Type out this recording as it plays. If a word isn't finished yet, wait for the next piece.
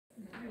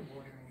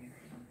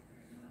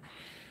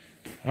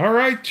All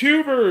right,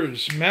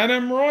 tubers,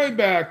 Madame Roy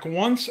back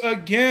once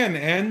again,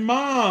 and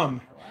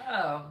Mom.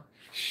 Wow.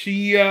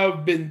 She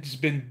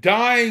been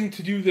dying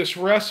to do this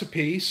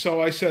recipe, so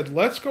I said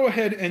let's go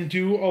ahead and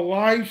do a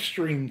live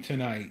stream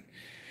tonight.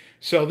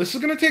 So this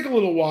is going to take a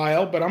little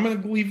while, but I'm going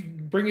to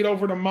bring it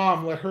over to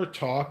Mom, let her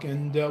talk,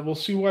 and we'll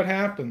see what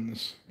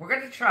happens. We're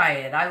going to try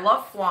it. I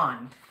love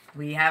flan.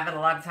 We have it a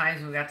lot of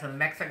times. We got to the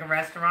Mexican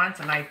restaurants,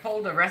 and I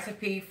pulled a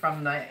recipe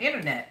from the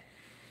internet.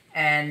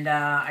 And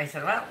I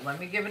said, well, let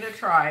me give it a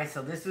try.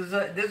 So this is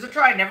a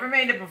try. Never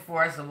made it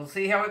before, so we'll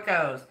see how it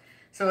goes.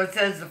 So it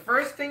says the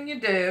first thing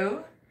you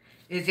do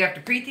is you have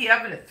to preheat the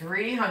oven at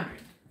 300.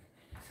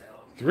 So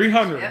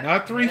 300, yep,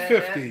 not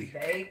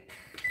 350.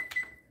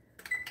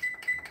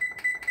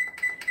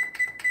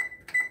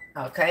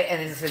 Okay,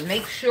 and it says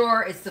make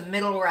sure it's the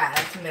middle rack.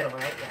 It's the middle,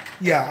 right?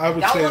 Yeah. Yeah, I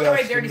would say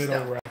that's the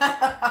middle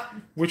rack.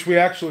 Which we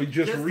actually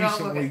just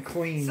recently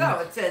cleaned. So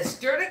it says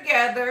stir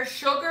together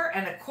sugar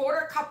and a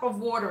quarter cup of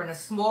water in a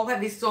small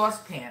heavy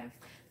saucepan.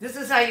 This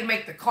is how you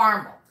make the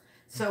caramel.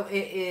 So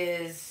it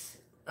is,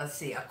 let's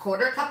see, a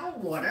quarter cup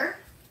of water.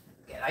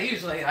 Yeah, I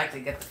usually like to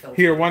get the filter.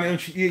 Here, why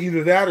don't you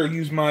either that or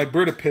use my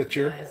Brita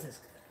pitcher.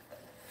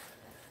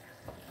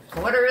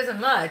 Quarter isn't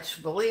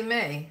much, believe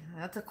me.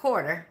 That's a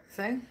quarter.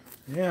 See?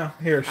 Yeah,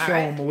 here, show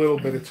them a little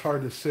bit. It's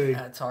hard to see.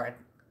 It's hard.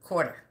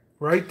 Quarter.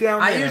 Right down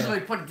there. I usually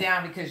put it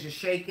down because you're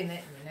shaking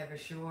it and you're never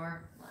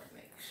sure. I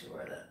make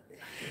sure that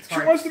it's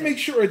hard. She wants to make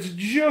sure it's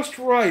just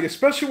right,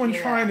 especially when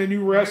trying a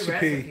new recipe.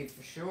 New recipe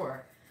for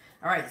sure.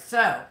 All right,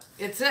 so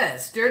it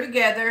says stir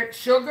together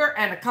sugar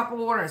and a cup of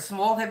water in a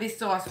small heavy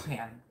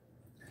saucepan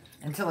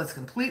until it's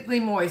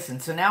completely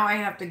moistened. So now I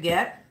have to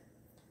get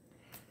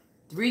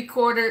a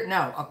quarter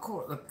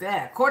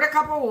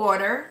cup of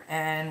water,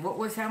 and what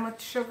was how much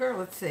sugar?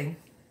 Let's see.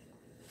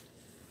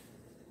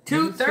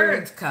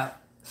 2/3 cup.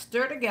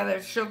 Stir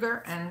together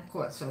sugar and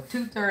so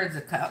 2/3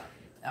 a cup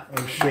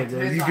of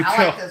sugar. You can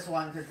tell. Like this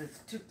one because it's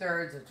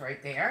 2/3. It's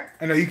right there.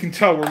 I know you can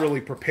tell we're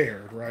really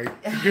prepared, right?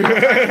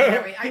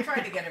 I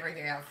tried to get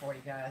everything out for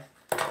you guys.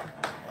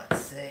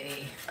 Let's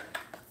see.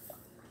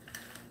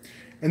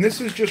 And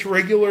this is just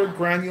regular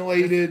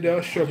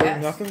granulated sugar,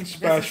 nothing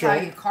special. This is how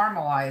you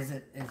caramelize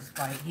it, is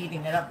by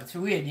heating it up. It's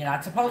weird. You're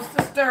not supposed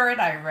to stir it.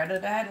 I read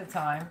it ahead of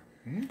time.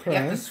 Okay. You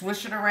have to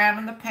swish it around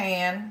in the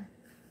pan.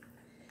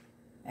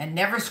 And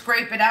never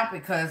scrape it out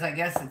because I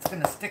guess it's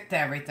going to stick to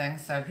everything.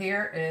 So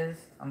here is,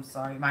 I'm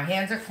sorry, my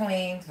hands are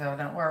clean, so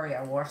don't worry.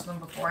 I washed them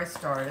before I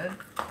started.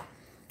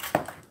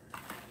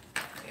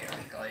 Here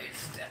we go.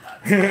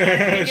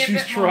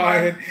 She's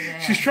trying. Yeah.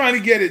 She's trying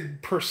to get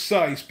it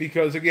precise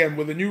because, again,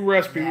 with a new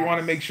recipe, we want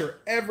to make sure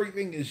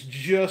everything is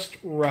just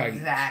right.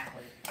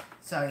 Exactly.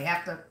 So you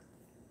have to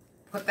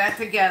put that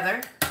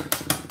together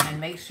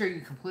and make sure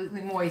you completely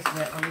moisten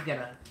it. Let me get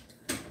a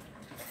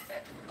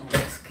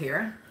whisk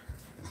here.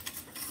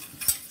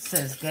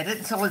 Says get it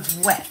until it's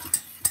wet,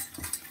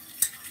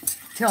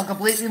 till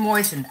completely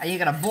moistened. You're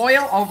gonna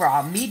boil over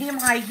a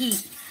medium-high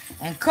heat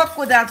and cook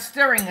without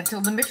stirring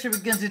until the mixture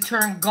begins to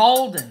turn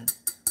golden.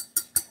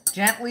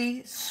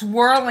 Gently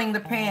swirling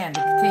the pan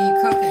to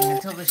continue cooking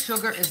until the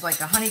sugar is like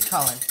a honey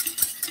color.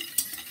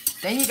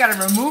 Then you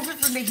gotta remove it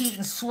from the heat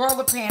and swirl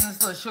the pan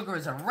until the sugar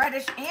is a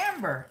reddish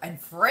amber and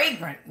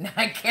fragrant.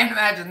 I can't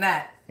imagine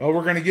that. Oh,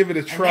 we're gonna give it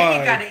a try.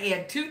 And then you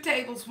gotta add 2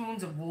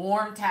 tablespoons of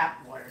warm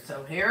tap water.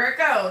 So here it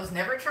goes.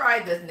 Never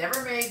tried this.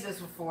 Never made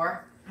this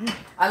before.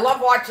 I love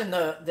watching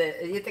the.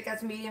 You think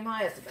that's medium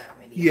high? It's about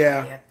medium.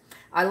 Yeah.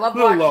 I love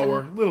little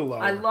watching. Little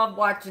lower. I love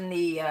watching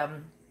the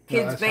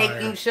kids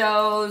baking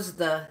shows.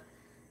 The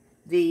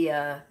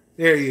there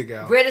you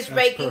go. British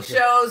baking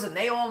shows, and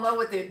they all know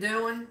what they're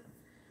doing.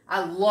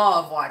 I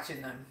love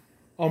watching them.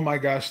 Oh my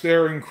gosh,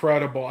 they're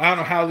incredible. I don't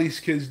know how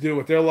these kids do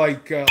it. They're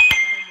like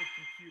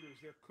computers.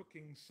 They're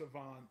cooking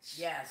savants.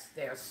 Yes,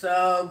 they're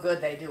so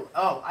good. They do.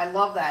 Oh, I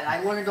love that.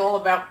 I learned all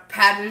about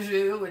pâte à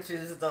jus, which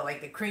is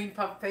the cream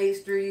puff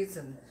pastries,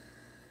 and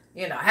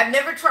I've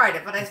never tried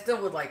it, but I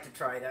still would like to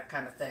try that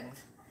kind of thing.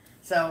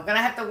 So I'm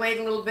gonna have to wait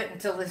a little bit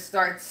until this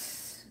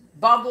starts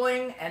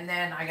bubbling, and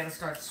then I'm gonna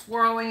start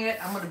swirling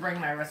it. I'm gonna bring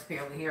my recipe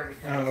over here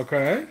because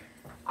okay.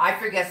 I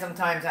forget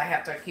sometimes. I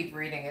have to keep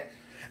reading it.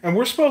 And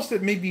we're supposed to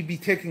maybe be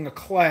taking a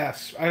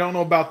class. I don't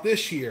know about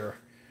this year,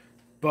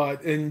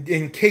 but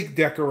in cake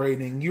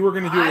decorating, you were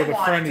going to do it with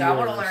a friend of yours. I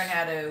want to learn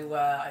how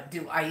to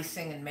do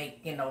icing and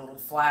make little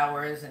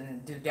flowers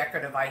and do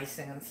decorative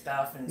icing and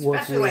stuff, and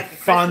especially like the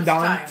Christmas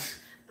time.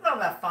 I don't know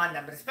about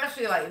fondant, but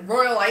especially like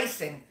royal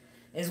icing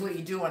is what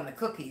you do on the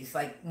cookies.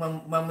 Like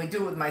when we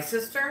do it with my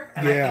sister,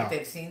 and I think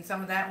they've seen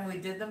some of that when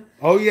we did them.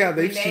 Oh yeah,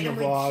 they've seen the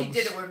vlogs. She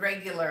did it with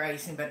regular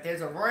icing, but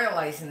there's a royal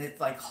icing that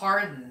like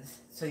hardens,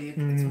 so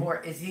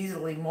it's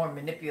easily more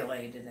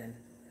manipulated and.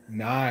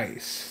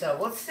 Nice. So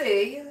we'll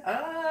see.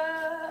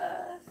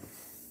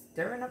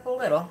 Stirring up a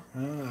little.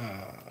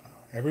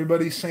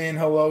 Everybody's saying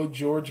hello,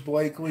 George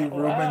Blakely, hello.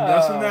 Ruben.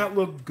 Doesn't that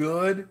look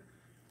good?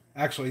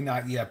 Actually,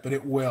 not yet, but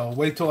it will.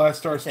 Wait till that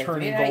starts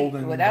turning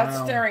golden. Without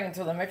stirring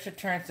until the mixture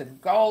turns to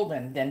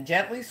golden, then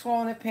gently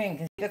swirl in the pan.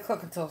 Continue to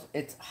cook until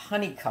it's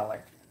honey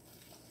color.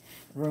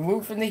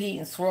 Remove from the heat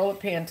and swirl the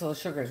pan until the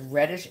sugar is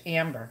reddish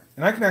amber.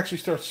 And I can actually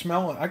start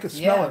smelling. I can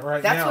smell it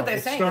right now. That's what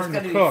they're saying. It's starting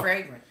going to to be cook.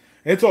 fragrant.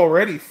 It's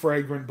already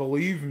fragrant,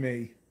 believe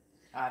me.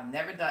 I've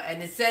never done,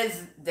 and it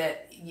says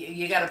that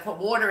you got to put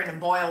water in and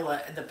boil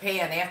the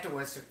pan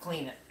afterwards to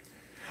clean it.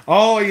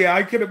 Oh yeah,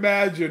 I can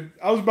imagine.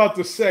 I was about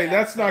to say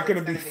that's so not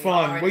going to be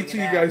fun. Wait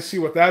till you guys see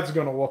what that's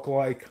going to look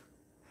like.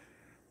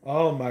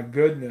 Oh my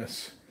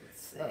goodness.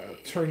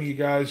 Turn you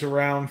guys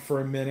around for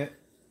a minute.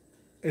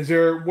 Is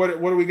there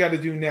what do we got to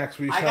do next?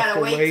 We just I have gotta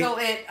to wait wait till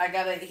I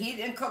gotta heat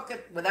and cook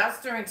it without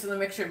stirring till the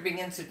mixture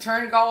begins to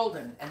turn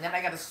golden, and then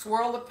I gotta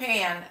swirl the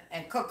pan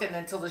and cook it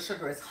until the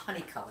sugar is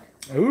honey colored.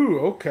 Ooh,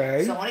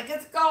 okay. So when it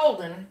gets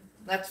golden,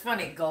 that's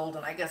funny,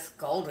 golden. I guess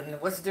golden.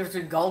 What's the difference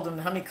between golden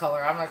and honey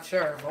color? I'm not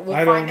sure, but we'll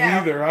find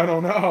out. I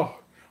don't know.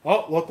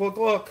 Oh,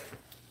 look.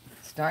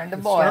 Starting to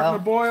boil. Starting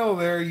to boil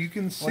there. You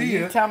can see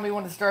you it. Tell me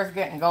when it starts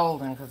getting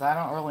golden, because I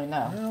don't really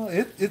know. Well,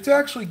 it's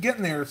actually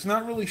getting there. It's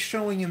not really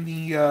showing in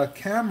the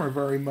camera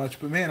very much,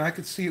 but man, I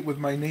could see it with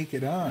my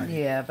naked eye.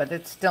 Yeah, but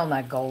it's still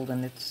not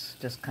golden. It's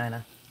just kind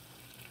of...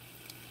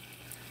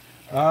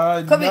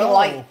 Could be the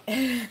light.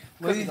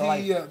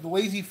 The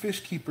lazy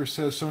fish keeper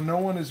says, so no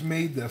one has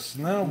made this.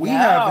 No, we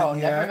haven't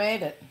yet. Never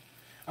made it.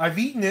 I've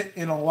eaten it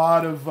in a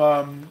lot of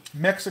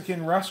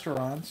Mexican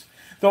restaurants,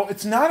 though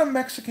it's not a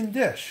Mexican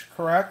dish,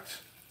 correct?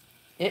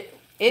 It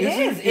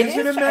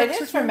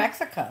is from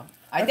Mexico.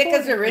 I think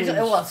it's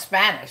originally,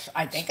 Spanish.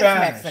 I think it's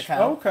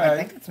Mexico. Okay. I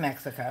think it's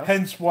Mexico.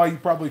 Hence why you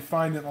probably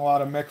find it in a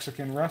lot of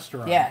Mexican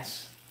restaurants.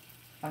 Yes.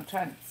 I'm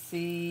trying to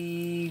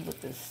see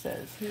what this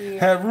says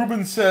here.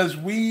 Ruben says,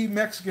 we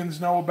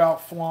Mexicans know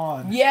about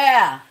flan.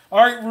 Yeah.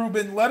 All right,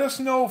 Ruben, let us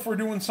know if we're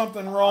doing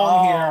something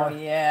wrong here.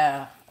 Oh,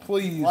 yeah.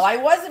 Please. Well, I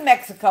was in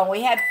Mexico.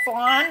 We had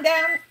flan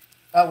down.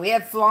 We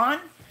had flan.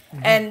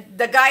 Mm-hmm. And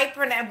the guy,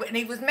 and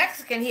he was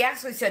Mexican, he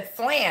actually said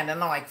flan.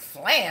 And I'm like,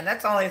 flan?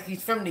 That's only if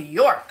he's from New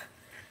York.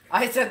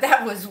 I said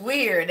that was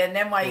weird. And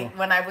then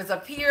when I was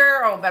up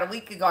here, about a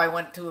week ago, I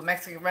went to a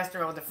Mexican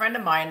restaurant with a friend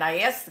of mine. And I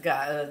asked the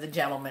guy, the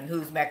gentleman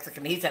who's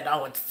Mexican. He said,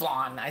 "Oh, it's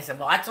flan." I said,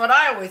 "Well, that's what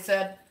I always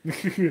said."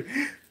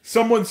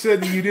 Someone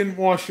said you didn't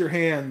wash your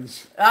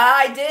hands.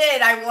 I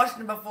did. I washed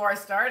them before I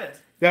started.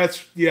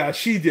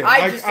 She did.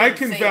 I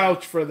can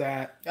vouch for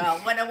that.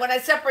 When I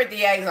separate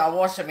the eggs, I'll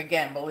wash them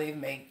again. Believe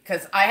me,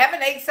 because I have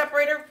an egg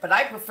separator, but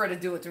I prefer to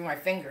do it through my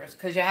fingers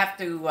because you have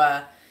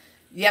to.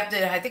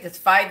 I think it's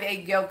 5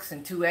 egg yolks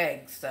and 2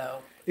 eggs.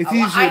 So it's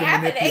easier to manipulate. I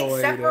have an egg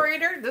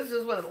separator. This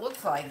is what it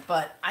looks like,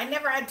 but I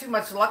never had too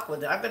much luck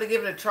with it. I'm going to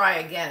give it a try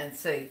again and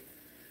see.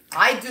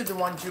 I do the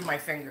one through my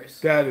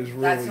fingers. That is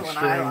really That's the one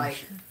strange. I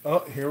like. Oh,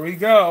 here we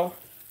go.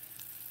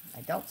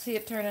 I don't see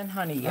it turning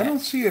honey yet. I don't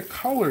see a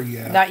color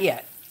yet. Not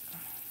yet.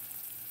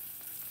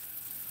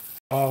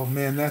 Oh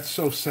man, that's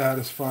so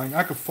satisfying.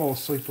 I could fall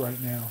asleep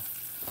right now.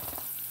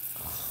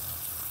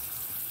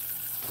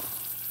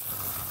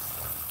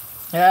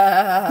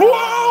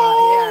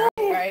 Whoa!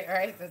 Yeah,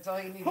 right. That's all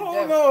you need to do.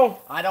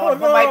 No. I don't want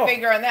to put my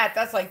finger on that.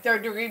 That's like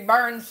 3rd-degree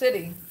burn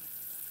city.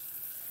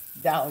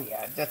 Oh,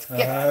 yeah. Just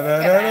get out.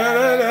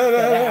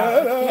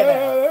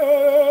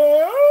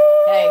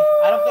 Hey,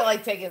 I don't feel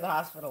like taking you to the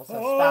hospital, so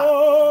stop.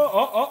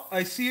 Oh,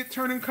 I see it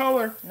turning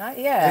color. Not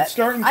yet. It's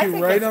starting to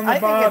right on the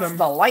bottom. I think it's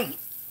the light.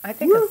 I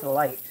think it's the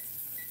light.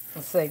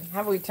 Let's see.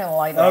 How about we turn the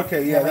light on?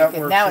 Okay, yeah, that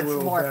works. Now it's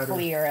more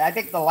clear. I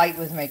think the light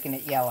was making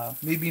it yellow.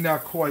 Maybe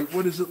not quite.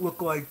 What does it look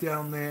like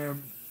down there?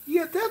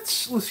 Yeah,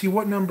 let's see,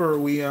 what number are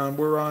we on?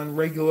 We're on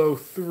Regulo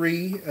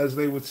 3, as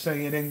they would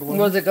say in England.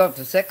 Does it go up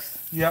to 6?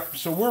 Yep,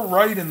 so we're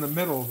right in the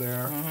middle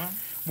there.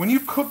 Mm-hmm. When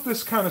you cook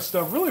this kind of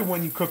stuff, really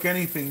when you cook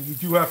anything, you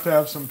do have to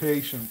have some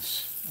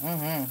patience.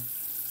 Mm-hmm.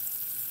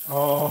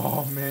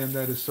 Oh, man,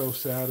 that is so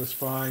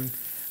satisfying.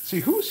 See,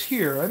 who's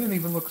here? I didn't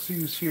even look to see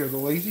who's here. The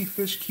Lazy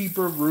Fish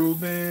Keeper,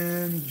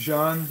 Ruben,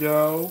 John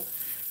Doe.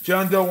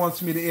 John Doe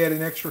wants me to add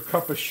an extra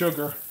cup of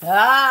sugar.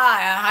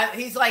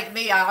 He's like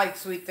me. I like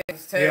sweet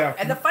things, too. Yeah.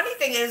 And the funny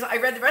thing is, I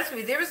read the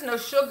recipe. There is no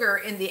sugar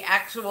in the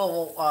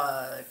actual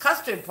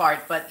custard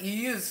part, but you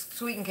use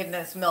sweetened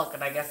condensed milk,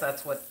 and I guess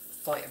that's what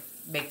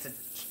makes it,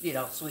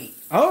 sweet.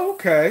 Oh,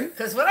 okay.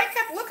 Because when I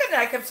kept looking at it,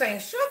 I kept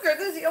saying, sugar?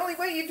 This is the only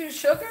way you do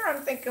sugar?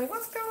 I'm thinking,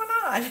 what's going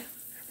on?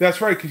 That's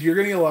right, because you're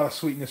going to get a lot of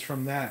sweetness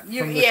from that.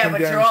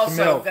 But you're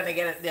also going to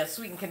get it. The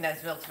sweetened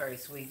condensed milk's very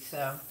sweet,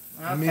 so.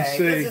 Okay. Let me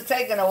see. This is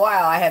taking a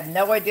while. I have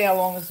no idea how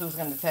long this was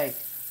going to take.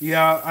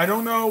 Yeah, I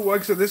don't know.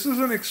 Like I said, this is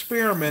an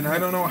experiment. I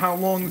don't know how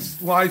long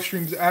this live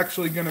stream's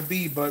actually going to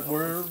be, but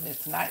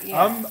it's not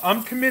yet.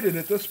 I'm committed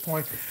at this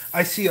point.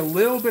 I see a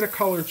little bit of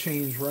color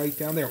change right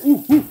down there.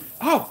 Ooh,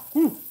 oh,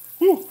 ooh.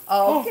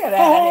 Oh, get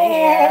out of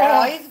here.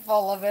 Oh, he's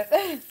full of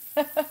it.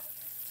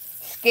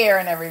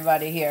 Scaring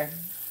everybody here.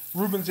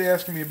 Ruben's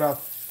asking me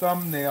about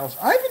thumbnails.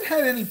 I haven't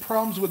had any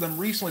problems with them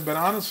recently, but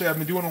honestly, I've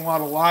been doing a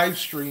lot of live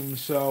streams,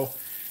 so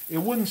it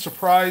wouldn't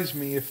surprise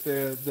me if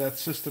that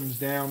system's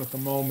down at the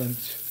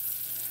moment.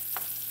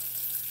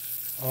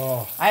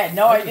 Oh, I had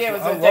no idea it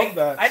was going to take.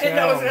 I didn't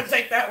know it was going to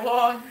take that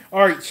long.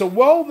 All right, so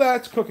while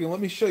that's cooking, let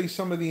me show you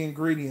some of the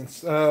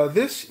ingredients.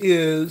 This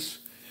is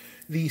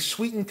the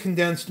sweetened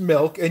condensed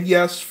milk. And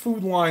yes,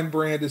 Food Line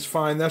brand is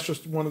fine. That's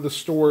just one of the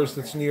stores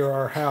that's near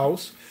our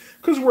house.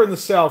 Because we're in the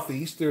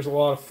southeast, there's a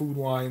lot of Food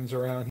Lines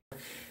around here.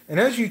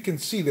 And as you can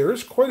see, there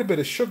is quite a bit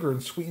of sugar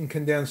in sweetened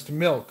condensed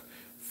milk.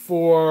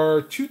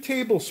 For 2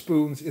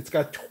 tablespoons, it's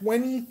got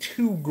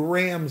 22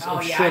 grams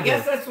of sugar. Oh, yeah, I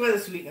guess that's where the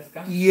sweetness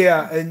comes from.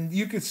 Yeah, and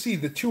you can see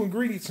the 2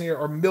 ingredients in here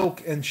are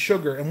milk and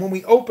sugar. And when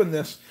we open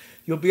this,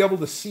 you'll be able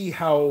to see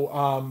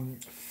how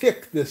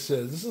thick this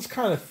is. This is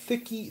kind of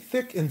thick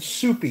and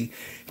soupy.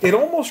 It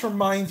almost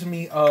reminds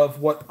me of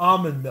what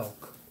almond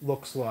milk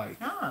looks like.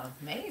 Oh,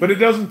 maybe. But it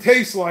doesn't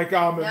taste like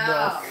almond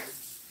milk.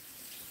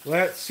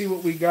 Let's see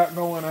what we got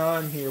going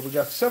on here. We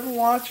got 7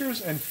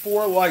 watchers and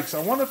 4 likes.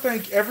 I want to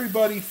thank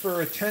everybody for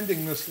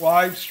attending this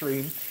live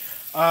stream.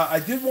 I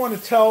did want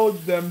to tell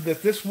them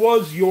that this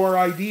was your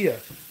idea.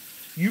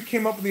 You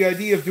came up with the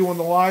idea of doing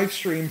the live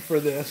stream for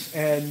this,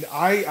 and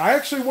I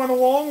actually went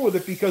along with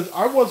it because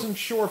I wasn't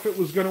sure if it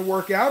was going to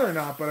work out or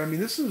not. But I mean,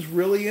 this is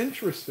really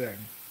interesting.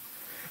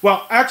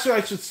 Well, actually,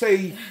 I should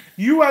say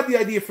you had the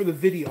idea for the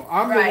video.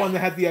 I'm the one that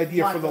had the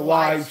idea for the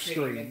live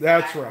stream. Exactly.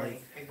 That's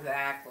right.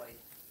 Exactly.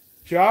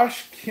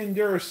 Josh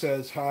Kinder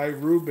says, hi,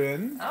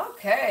 Ruben.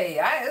 Okay,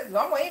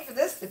 I'm waiting for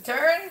this to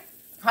turn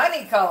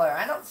honey color.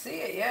 I don't see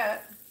it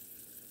yet.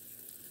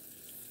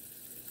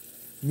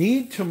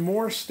 Need to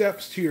more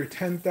steps to your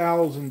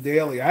 10,000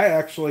 daily. I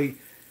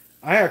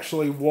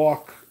actually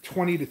walk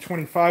 20 to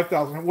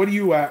 25,000. What are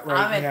you at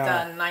right now?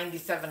 I'm at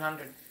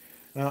 9,700.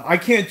 I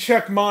can't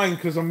check mine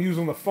because I'm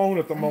using the phone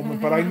at the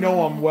moment, but I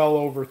know I'm well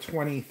over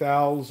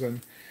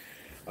 20,000.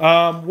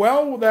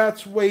 Well,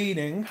 that's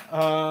waiting.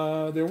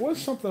 There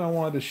was something I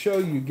wanted to show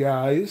you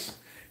guys.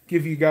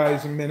 Give you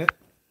guys a minute.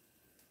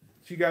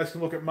 So you guys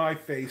can look at my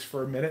face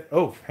for a minute.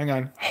 Oh, hang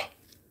on.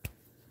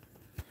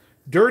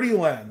 Dirty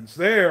lens.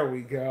 There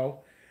we go.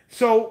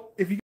 So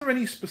if you have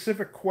any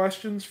specific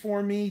questions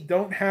for me,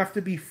 don't have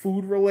to be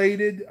food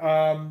related.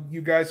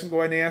 You guys can go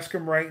ahead and ask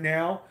them right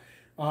now.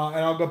 And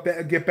I'll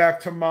get back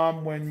to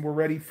Mom when we're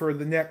ready for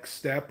the next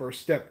step, or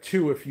step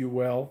 2, if you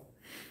will.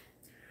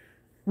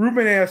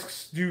 Ruben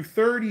asks, do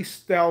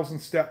 30,000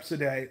 steps a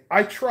day?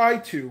 I try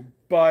to,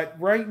 but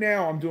right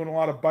now I'm doing a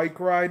lot of bike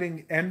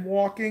riding and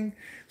walking.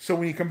 So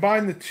when you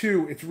combine the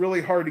two, it's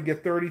really hard to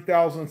get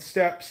 30,000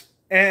 steps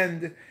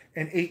and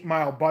an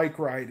 8-mile bike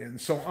ride in.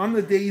 So on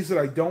the days that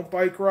I don't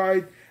bike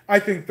ride, I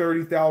think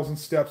 30,000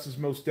 steps is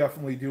most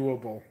definitely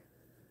doable.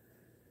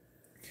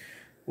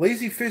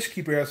 Lazy Fish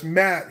Keeper asks,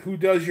 Matt, who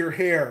does your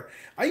hair?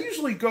 I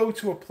usually go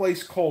to a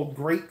place called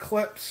Great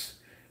Clips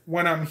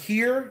when I'm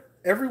here.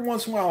 Every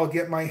once in a while, I'll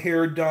get my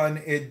hair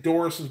done at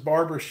Doris's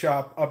Barber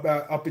Shop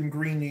up in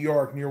Green, New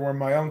York, near where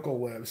my uncle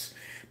lives.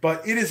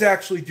 But it is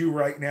actually due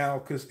right now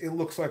because it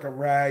looks like a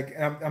rag.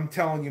 And I'm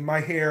telling you,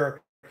 my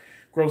hair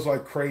grows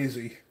like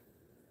crazy.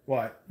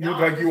 What? You look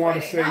like you want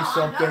to say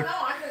something. No,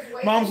 I'm just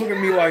waiting. Mom's looking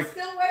at me like,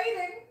 still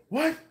waiting.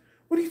 What?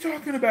 What are you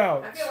talking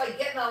about? I feel like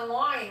getting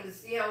online to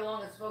see how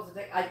long it's supposed to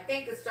take. I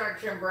think it's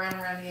starting to turn brown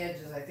around the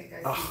edges. I think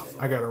I see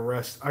it. I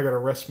gotta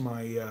rest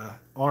my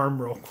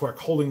arm real quick.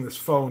 Holding this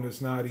phone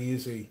is not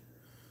easy.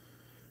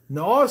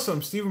 No,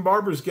 awesome. Stephen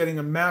Barber's getting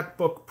a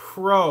MacBook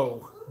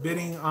Pro,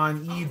 bidding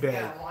on eBay.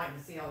 Get online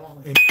to see how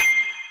long MacBook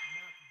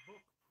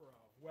Pro.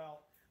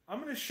 Well, I'm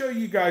gonna show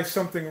you guys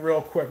something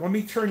real quick. Let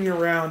me turn you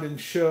around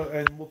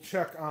and we'll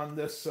check on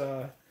this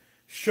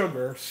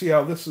sugar. See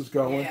how this is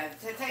going. Yeah,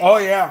 oh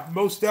yeah,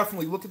 most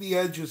definitely. Look at the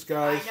edges,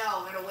 guys. I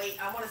know. I'm gonna wait.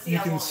 I want to see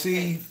how long it takes.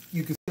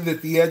 You can see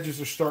that the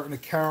edges are starting to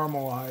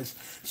caramelize.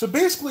 So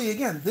basically,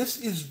 again, this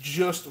is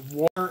just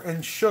water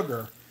and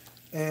sugar,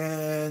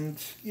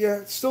 and yeah,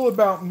 it's still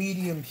about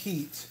medium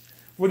heat.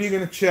 What are you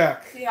gonna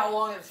check? See how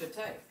long it should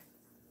take.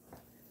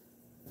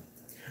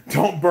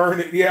 Don't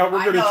burn it. Yeah,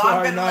 we're gonna try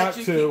I'm gonna not let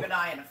you to. Keep an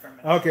eye on it for a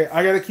minute. Okay,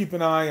 I gotta keep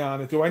an eye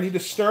on it. Do I need to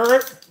stir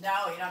it? No,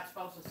 you're not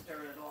supposed to stir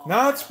it at all.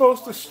 Not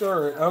supposed to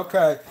stir it.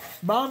 Okay.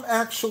 Mom,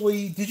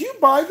 actually, did you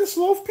buy this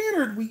loaf pan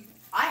or did we?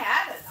 I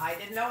had it. I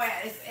didn't know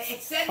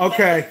it said.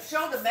 Okay. It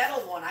showed the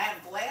metal one. I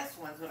have glass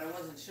ones, but I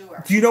wasn't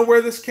sure. Do you know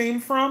where this came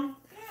from?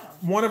 Yeah.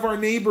 One of our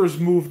neighbors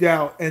moved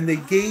out, and they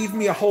gave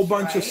me a whole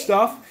bunch of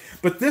stuff,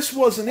 but this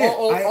wasn't it.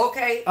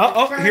 Okay.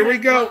 Here we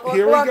go.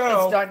 Here we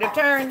go. It's starting to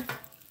turn.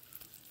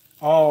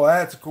 Oh,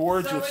 that's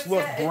gorgeous.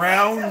 Look,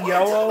 brown,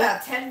 yellow. It took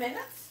about 10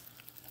 minutes.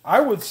 I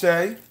would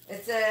say.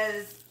 It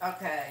says,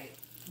 okay,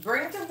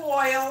 bring to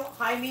boil,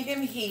 high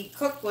medium heat,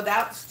 cook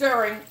without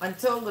stirring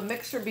until the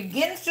mixture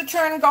begins to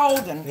turn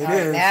golden. It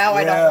is. Now yeah.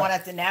 I don't want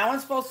it to. Now I'm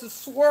supposed to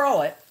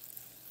swirl it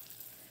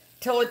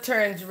till it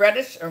turns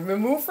reddish or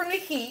remove from the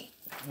heat.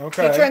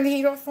 Okay. Can you turn the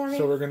heat off for me?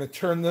 So we're going to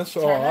turn this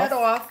off. Turn that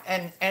off,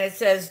 and it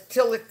says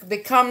till it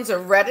becomes a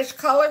reddish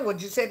color.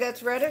 Would you say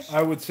that's reddish?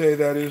 I would say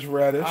that is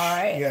reddish. All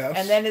right. Yes.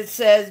 And then it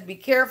says, be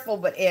careful,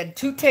 but add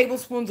 2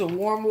 tablespoons of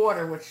warm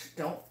water, which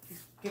don't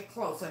get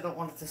close. I don't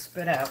want it to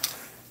spit out.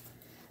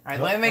 All right,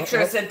 let me make sure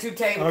I said 2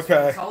 tablespoons.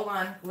 Okay. Hold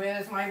on.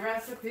 Where's my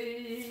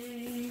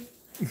recipe?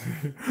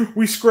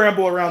 We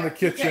scramble around the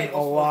kitchen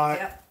a lot.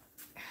 Yep.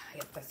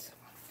 Yep, that's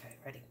okay.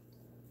 Ready.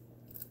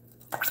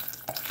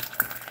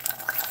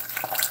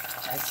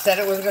 Said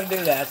it was going to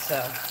do that,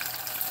 so.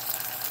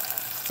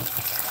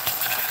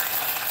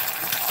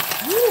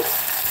 Woo.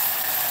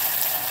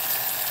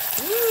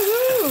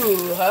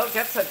 Woo-hoo. Oh,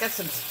 get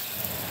some.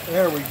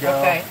 There we go.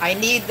 Okay, I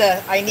need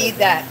that. I need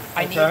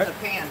the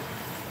pan.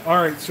 All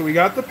right, so we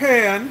got the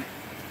pan.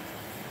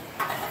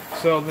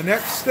 So the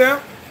next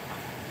step.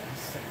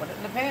 Put it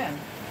in the pan.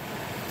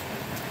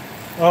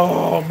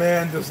 Oh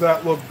man, does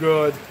that look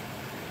good?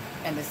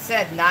 And it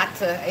said not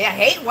to. Yeah, I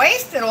hate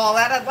wasting all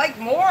that. I'd like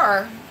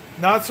more.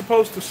 Not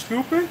supposed to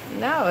scoop it?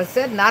 No, it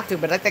said not to,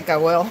 but I think I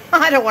will.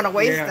 I don't want to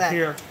waste that.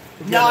 Here.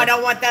 No, I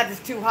don't want that. It's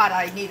too hot.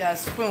 I need a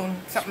spoon,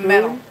 something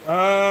metal.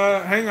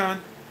 Hang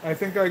on. I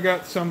think I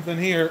got something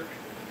here.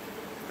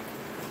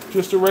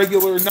 Just a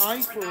regular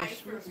knife or a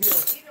spoon?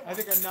 Yeah, I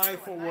think a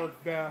knife will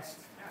work best.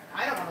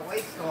 I don't want to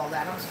waste all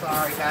that. I'm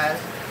sorry, guys.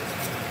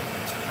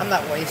 I'm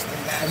not wasting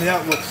that. I mean,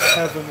 that looks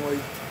heavenly.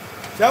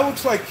 That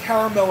looks like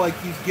caramel like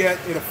you get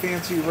at a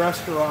fancy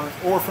restaurant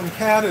or from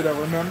Canada,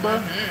 remember?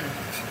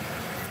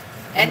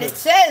 Mm-hmm. And it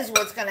says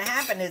what's going to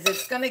happen is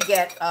it's going to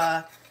get,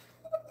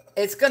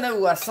 it's going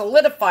to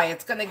solidify.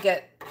 It's going to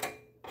get,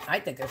 I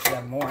think I should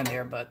have more in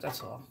there, but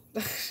that's all.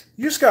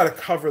 You just got to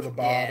cover the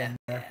bottom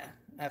there.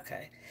 Yeah,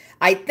 okay.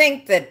 I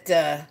think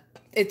that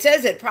it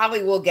says it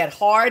probably will get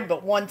hard,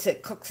 but once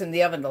it cooks in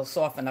the oven, it'll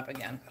soften up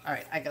again. All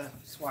right, I got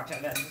to swatch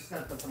it. I'm just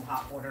going to put some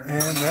hot water in.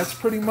 And that's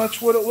pretty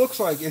much what it looks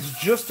like. It's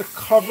just to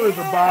cover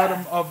the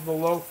bottom of the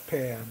loaf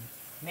pan.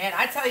 Man,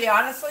 I tell you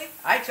honestly,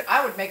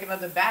 I would make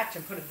another batch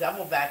and put a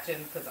double batch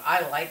in because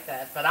I like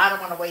that. But I don't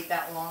want to wait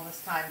that long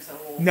this time, so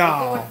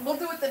we'll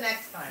do it the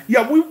next time.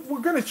 Yeah, we're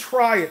going to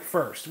try it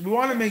first. We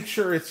want to make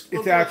sure it's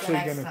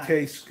actually going to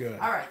taste good.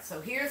 All right, so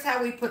here's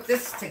how we put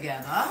this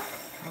together.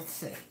 Let's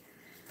see.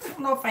 I don't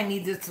know if I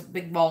need this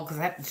big bowl because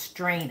I have to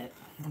strain it.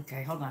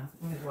 Okay, hold on.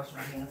 Let me wash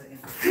my hands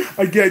again.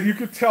 Again, you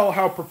could tell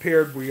how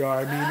prepared we are.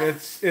 I mean,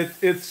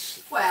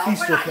 it's well,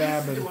 feast we're or not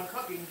famine. used to doing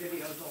cooking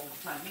videos all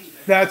the time either.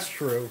 That's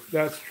true.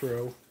 That's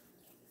true.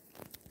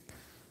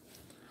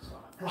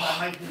 I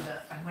might do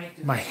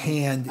that. My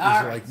hand is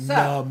right,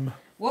 numb.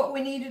 What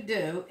we need to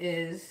do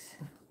is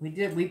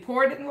we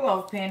poured it in the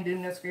loaf pan,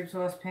 didn't the scrape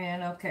sauce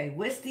pan. Okay,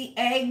 whisk the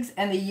eggs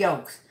and the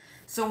yolks.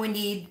 So we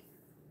need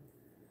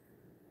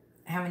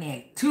how many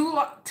eggs?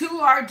 Two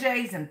large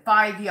eggs and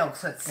 5 yolks.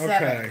 So that's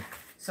 7. Okay.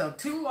 So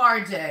 2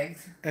 large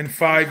eggs and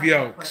 5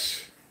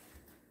 yolks.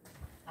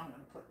 I'm gonna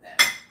put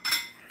that.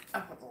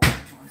 I'll put the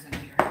large ones in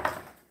here.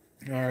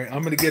 All right,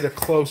 I'm gonna get a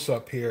close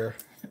up here.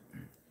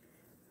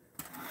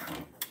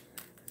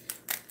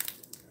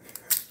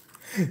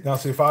 Now,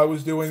 see, if I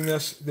was doing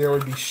this, there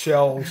would be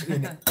shells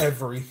in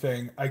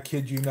everything. I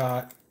kid you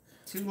not.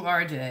 2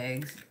 large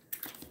eggs.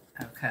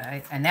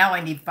 Okay, and now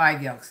I need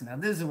 5 yolks. Now,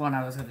 this is the one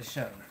I was going to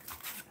show you.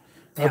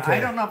 Yeah, okay. I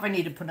don't know if I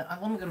need to put it. I'm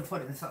going to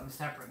put it in something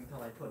separate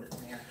until I put it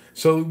in there.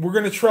 So we're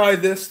going to try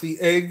this, the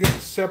egg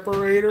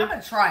separator. I'm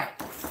going to try it.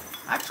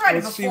 I've tried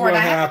it before, and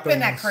I haven't been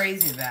that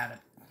crazy about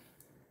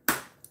it.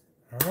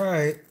 All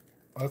right,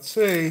 let's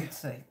see.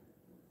 Let's see.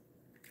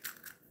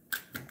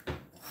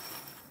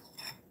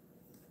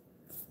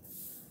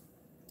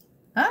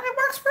 It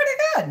works pretty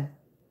good.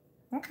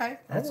 Okay.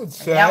 I would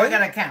say. Now we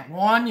got to count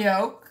 1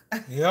 yolk.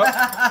 Yep.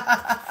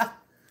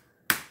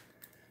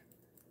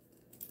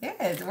 Yeah,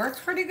 it works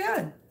pretty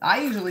good.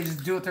 I usually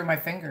just do it through my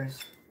fingers.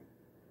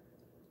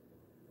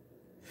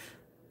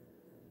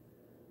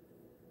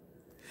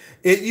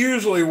 It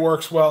usually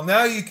works well.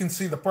 Now you can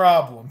see the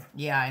problem.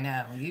 Yeah, I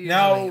know.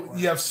 Now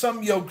you have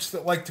some yolks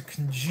that like to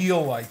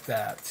congeal like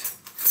that.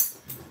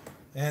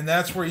 And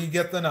that's where you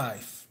get the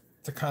knife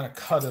to kind of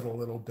cut it a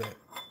little bit.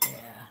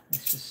 Yeah,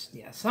 it's just,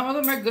 some of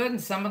them are good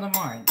and some of them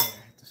aren't. There.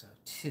 So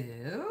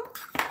 2.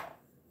 I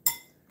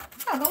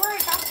don't know where I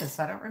got this.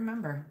 I don't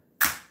remember.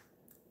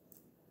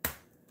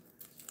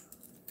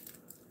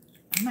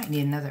 I might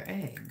need another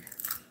egg.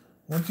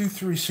 1, 2,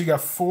 3. So you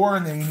got 4,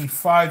 and then you need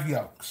 5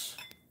 yolks.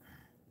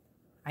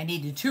 I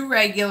needed 2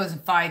 regulars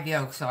and 5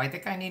 yolks, so I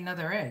think I need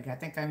another egg. I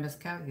think I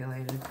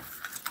miscalculated.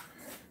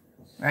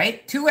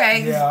 Right? 2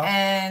 eggs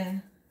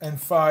and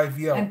 5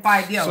 yolks. And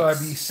 5 yolks. So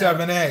that'd be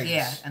 7 eggs.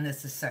 Yeah, and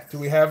this is 6. Do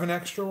we have an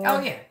extra one? Oh,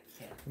 yeah.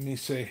 Let me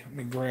see. Let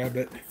me grab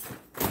it.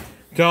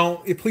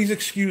 Please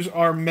excuse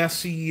our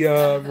messy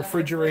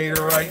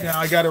refrigerator right now.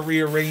 I got to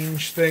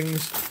rearrange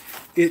things.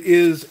 It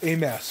is a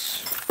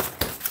mess.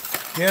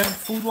 Again,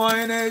 Food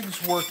Lion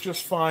eggs work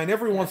just fine.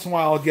 Every once in a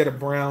while I'll get a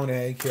brown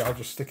egg. Here, I'll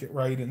just stick it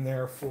right in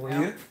there for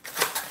you.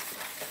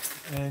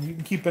 And you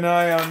can keep an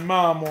eye on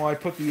Mom while I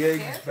put the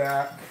eggs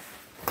back.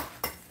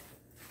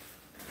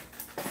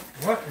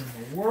 What in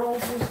the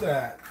world was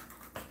that?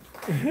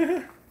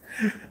 The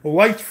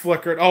light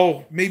flickered.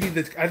 Oh, maybe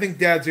I think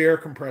Dad's air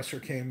compressor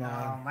came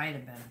on. Oh, might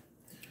have been.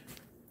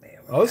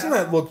 Doesn't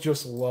that look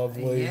just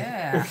lovely?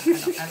 Yeah.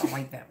 I don't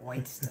like that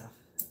white stuff.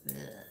 Ugh.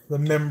 The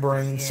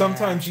membrane. Yeah.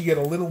 Sometimes you get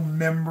a little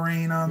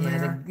membrane on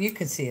there. You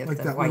can see it. Like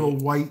that little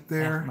white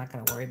there. I'm not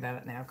going to worry about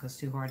it now because it's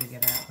too hard to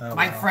get out.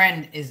 My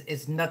friend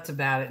is nuts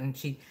about it, and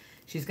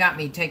She's got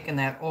me taking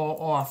that all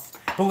off.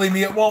 Believe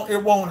me, it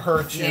won't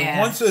hurt you.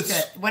 Yeah, Once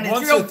it's when it's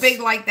real big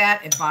like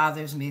that, it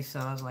bothers me. So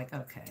I was like,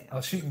 okay.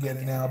 Oh, she can get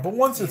it now. But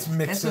once it's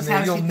mixed in there,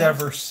 how you'll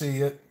never see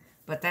it.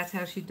 But that's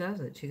how she does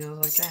it. She goes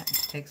like that.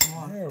 She takes them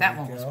off. There That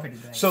we one was go. pretty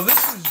big. So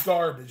this is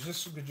garbage.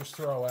 This we could just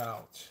throw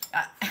out.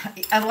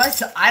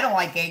 Unless I don't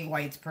like egg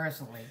whites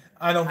personally.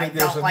 I don't think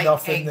there's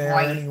enough in there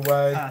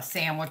anyway.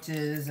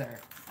 Sandwiches, or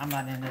I'm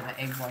not into the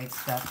egg white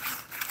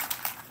stuff.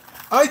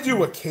 I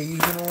do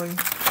occasionally.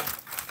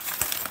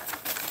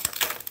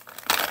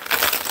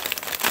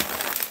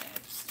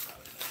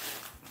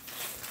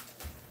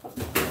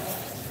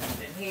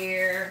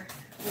 Here.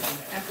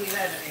 Empty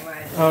that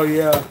anyway. Oh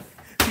yeah.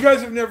 If you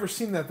guys have never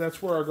seen that,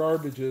 that's where our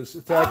garbage is.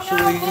 It's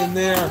actually in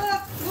there.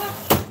 Look.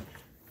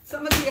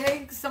 Some of the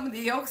eggs, some of the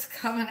yolks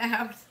coming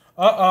out.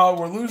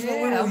 We're losing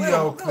a little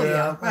yolk there.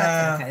 Yolk.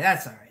 That's okay.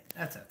 That's all right.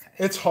 That's okay.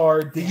 It's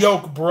hard. The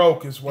yolk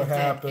broke is what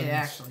happened. It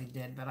actually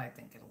did, but I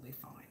think it'll be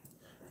fine.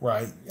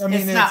 Right. I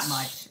mean, it's not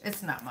much.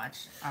 It's not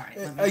much. All right.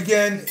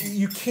 Again,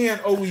 you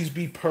can't always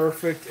be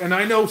perfect. And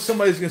I know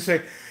somebody's going to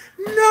say,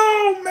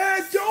 no,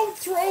 Matt, don't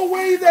throw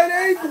away that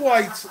egg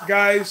whites.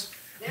 Guys,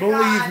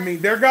 believe me,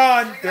 they're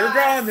gone. They're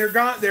gone. They're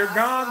gone. They're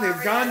gone.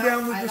 They've gone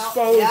down the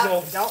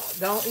disposal. Yep.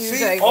 Don't use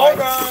See, egg all whites.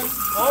 gone.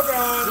 All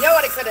gone. You know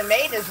what it could have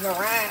made is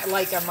meringue,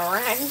 like a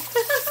meringue.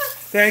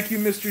 Thank you,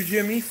 Mr.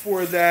 Jimmy,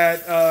 for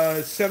that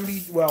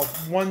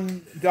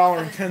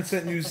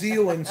 $1.10 New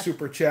Zealand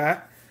super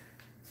chat.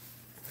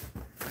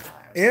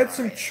 Add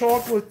some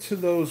chocolate to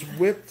those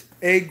whipped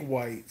egg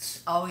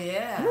whites. Oh,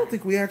 yeah. I don't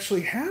think we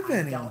actually have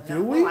any,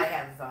 do we? Well, I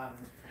have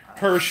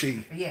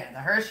Hershey. Yeah, the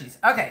Hershey's.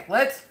 Okay,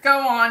 let's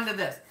go on to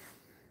this.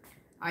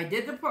 I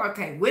did the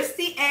whisk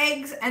the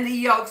eggs and the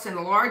yolks in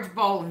a large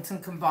bowl until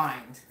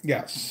combined.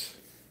 Yes.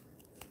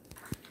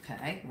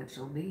 Okay, which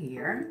will be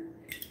here.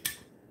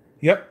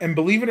 Yep, and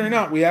believe it or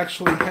not, we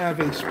actually have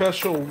a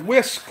special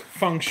whisk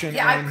function on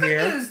here.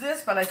 Yeah, I could use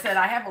this, but I said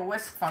I have a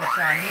whisk function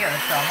on here,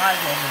 so I might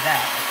as well do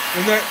that.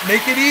 And that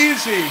make it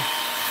easy.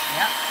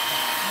 Yep.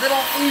 A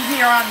little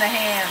easier on the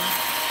hands.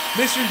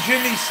 Mr.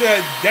 Jimmy said,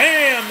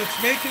 damn, it's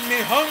making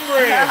me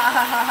hungry.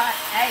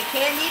 Hey,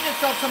 can't eat it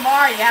till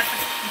tomorrow. You have to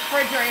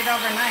refrigerate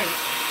overnight.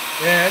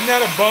 Yeah, isn't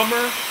that a bummer?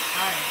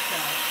 All right,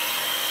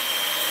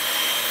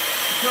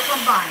 so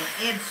combine.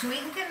 Add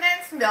sweetened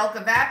condensed milk,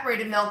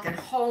 evaporated milk, and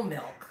whole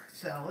milk.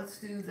 So let's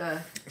do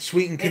the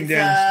sweetened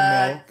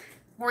condensed milk.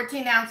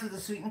 14 ounces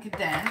of sweetened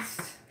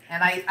condensed.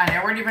 And I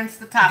already rinsed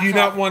the top. Do you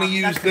not want to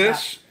use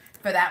this?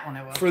 For that one,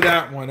 I will. For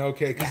that one,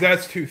 okay, because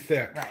that's too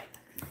thick. Right.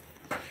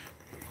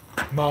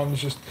 Mom's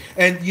just,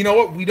 and you know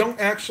what? We don't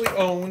actually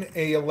own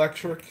a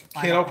electric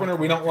can opener.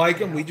 We don't like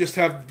them. We just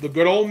have the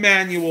good old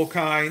manual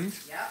kind.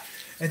 Yep.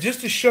 And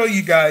just to show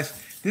you guys,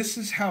 this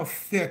is how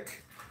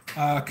thick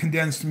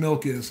condensed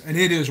milk is, and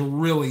it is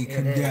really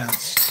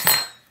condensed.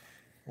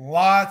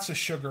 Lots of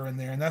sugar in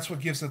there, and that's what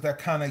gives it that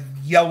kind of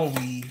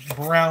yellowy,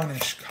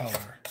 brownish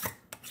color.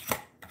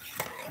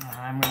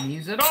 I'm going to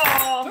use it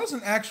all. It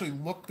doesn't actually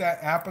look that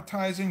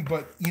appetizing,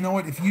 but you know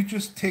what? If you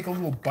just take a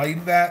little bite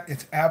of that,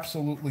 it's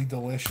absolutely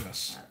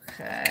delicious.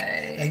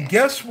 Okay. And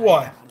guess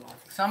what?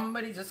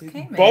 Somebody just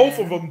came in. Both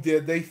of them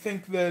did. They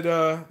think that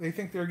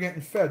they're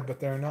getting fed, but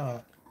they're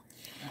not.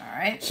 All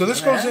right. So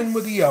this goes in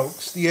with the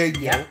yolks, the egg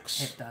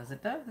yolks. It does.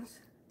 It does.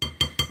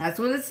 That's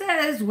what it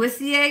says. Whisk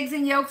the eggs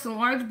and yolks in a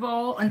large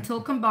bowl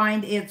until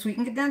combined. Add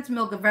sweetened condensed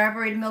milk,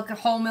 evaporated milk,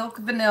 whole milk,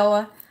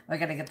 vanilla. I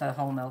got to get the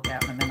whole milk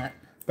out in a minute.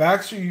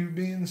 Baxter, you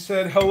being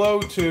said hello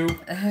to.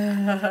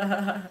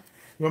 You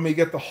want me to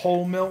get the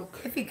whole milk?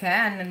 If you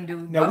can, and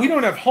do. No, we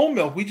don't have whole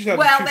milk. We just have.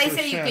 Well, 2%. they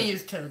say you can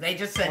use 2. They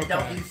just said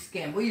don't use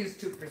skim. We use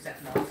 2%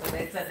 milk, so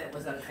they said it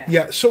was okay.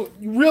 Yeah. So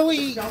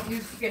really, don't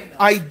use skim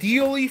milk.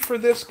 Ideally for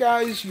this,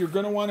 guys, you're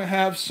going to want to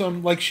have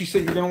some. Like she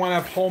said, you're going to want to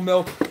have whole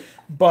milk,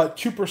 but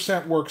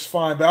 2% works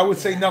fine. But I would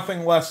say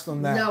nothing less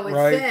than that. No, it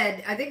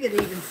said. I think it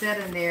even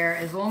said in there,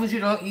 as long as you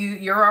don't,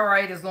 you're all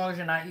right as long as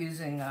you're not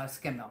using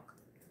skim milk.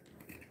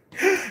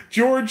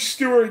 George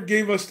Stewart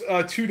gave us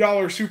a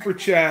 $2 super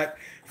chat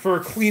for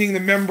cleaning the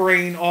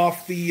membrane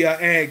off the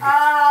egg.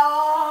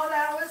 Oh,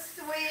 that was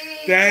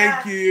sweet.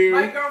 Thank you.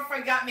 My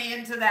girlfriend got me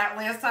into that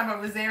last time I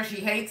was there. She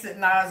hates it,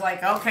 and I was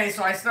like, okay,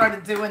 so I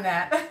started doing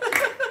that.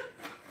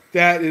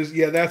 That is,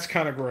 that's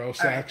kind of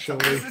gross,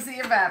 actually. So this is the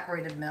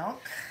evaporated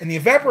milk. And the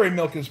evaporated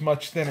milk is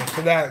much thinner,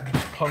 so that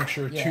just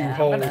puncture 2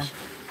 holes.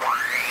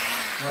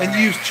 And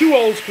you use 2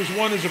 holes because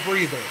one is a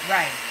breather.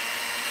 Right.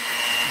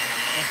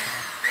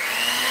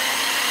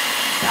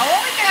 The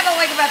only thing I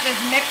don't like about this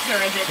mixer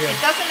is it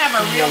doesn't have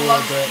a real low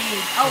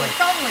speed. Oh,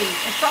 it's only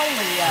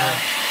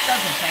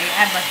doesn't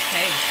add much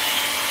taste.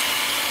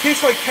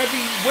 Tastes like heavy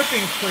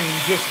whipping cream,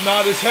 just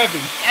not as heavy.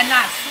 And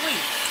not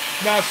sweet.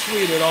 Not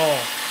sweet at all.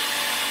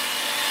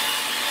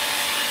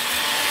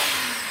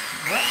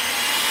 What?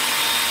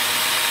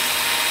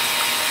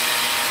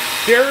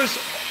 There's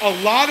a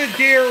lot of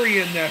dairy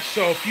in this,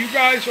 so if you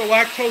guys are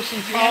lactose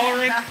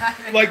intolerant,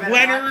 like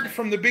Leonard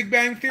from The Big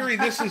Bang Theory,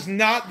 this is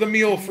not the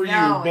meal for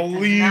you.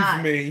 Believe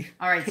me.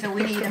 All right, so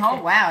we need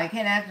whole. Wow, I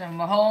can't add some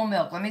whole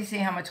milk. Let me see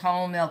how much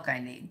whole milk I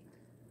need.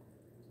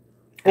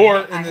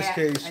 Or in this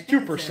case,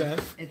 2%.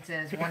 It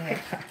says 1/2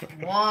 cup.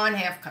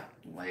 1/2 cup.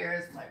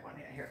 Where's my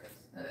 1/2? Here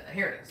it is.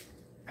 Here it is.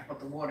 I put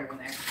the water in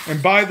there.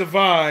 And by the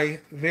by,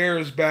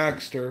 there's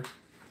Baxter.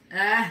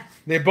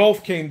 They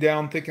both came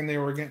down thinking they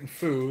were getting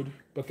food,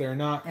 but they're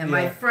not. And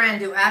my friend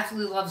who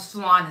absolutely loves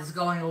flan is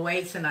going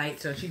away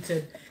tonight, so she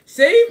said,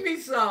 save me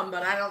some,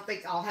 but I don't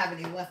think I'll have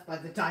any left by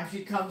the time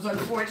she comes,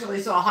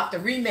 unfortunately, so I'll have to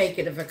remake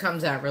it if it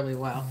comes out really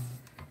well.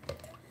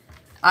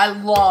 I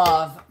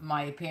love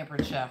my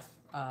Pampered Chef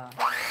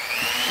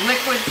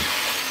liquid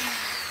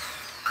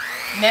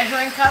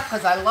measuring cup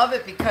because I love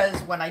it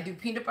because when I do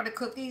peanut butter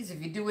cookies,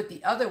 if you do it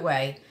the other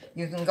way,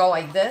 you can go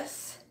like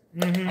this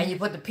and you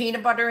put the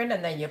peanut butter in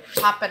and then you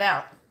pop it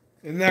out.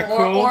 Isn't that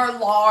cool? Or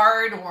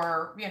lard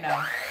or, you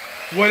know.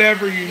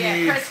 Whatever you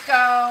need. Yeah,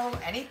 Crisco,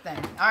 anything.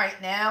 All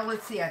right, now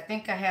let's see. I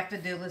think I have to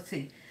do, let's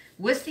see.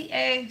 Whisk the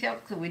egg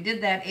yolk, so we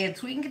did that. Add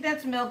sweetened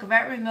condensed milk,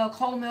 evaporated milk,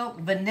 whole milk,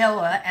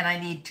 vanilla, and I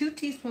need 2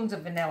 teaspoons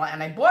of vanilla.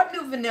 And I bought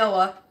new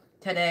vanilla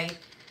today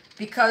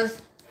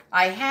because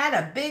I had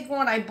a big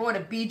one I bought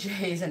at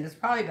BJ's, and it's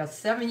probably about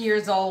 7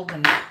 years old.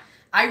 And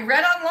I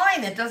read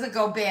online it doesn't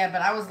go bad,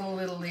 but I was a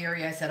little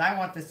leery. I said, I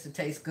want this to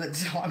taste good,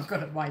 so I'm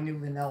going to buy new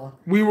vanilla.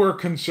 We were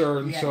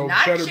concerned, so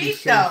not better cheap, be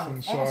safe though.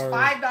 than sorry.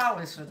 Almost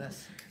 $5 for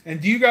this. And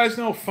do you guys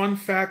know, fun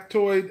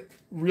factoid,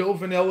 real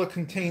vanilla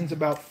contains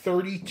about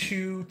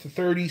 32 to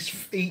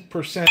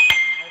 38%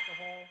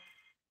 alcohol.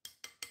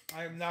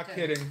 I am not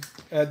kidding.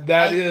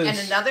 That is. And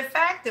another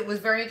fact that was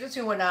very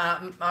interesting, when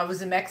I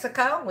was in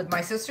Mexico with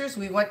my sisters,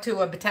 we went to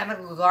a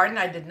botanical garden.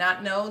 I did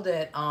not know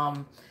that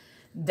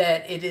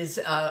that it is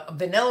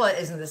vanilla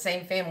is in the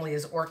same family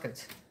as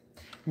orchids.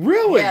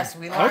 Really? Yes,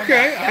 we learned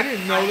okay, that. I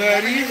didn't know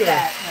that either.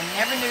 I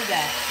never knew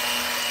that.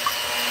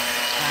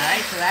 All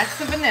right, so that's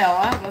the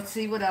vanilla. Let's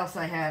see what else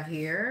I have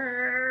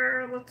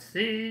here. Let's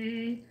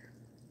see.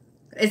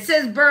 It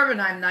says bourbon.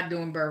 I'm not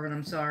doing bourbon.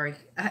 I'm sorry.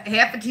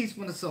 Half a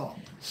teaspoon of salt.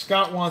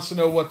 Scott wants to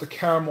know what the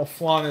caramel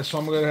flan is, so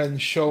I'm going to go ahead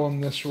and show him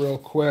this real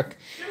quick.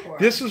 Sure.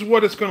 This is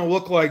what it's going to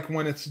look like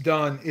when it's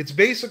done. It's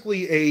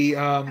basically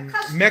a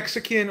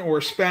Mexican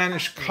or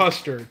Spanish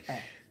custard. Okay.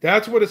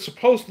 That's what it's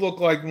supposed to look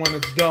like when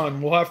it's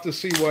done. We'll have to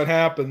see what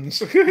happens.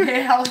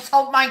 Yeah, let's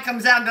hope mine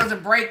comes out and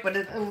doesn't break, but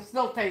it'll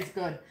still taste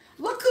good.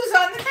 Look who's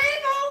on the table.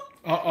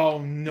 Uh-oh,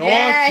 naughty,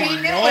 yeah, he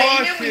knew naughty. It.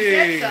 He knew we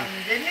said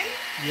something, didn't he?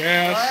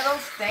 Yes. Little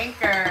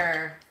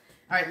stinker.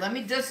 All right, let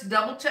me just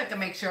double check and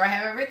make sure I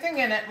have everything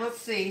in it. Let's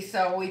see.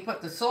 So we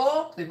put the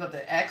salt, we put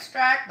the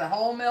extract, the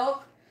whole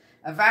milk,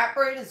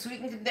 evaporated,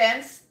 sweetened,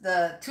 condensed,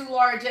 the 2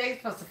 large eggs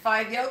plus the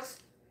 5 yolks,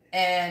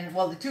 and,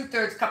 well, the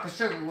 2/3 cup of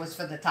sugar was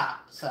for the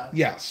top. So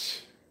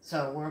Yes.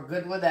 So we're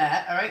good with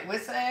that. All right,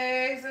 whisk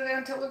eggs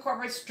until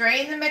incorporated.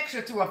 Strain the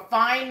mixture through a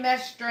fine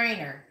mesh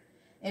strainer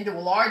into a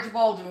large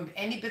bowl to remove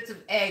any bits of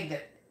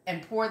egg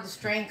and pour the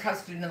strained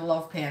custard in the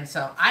loaf pan.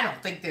 So I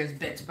don't think there's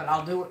bits, but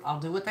I'll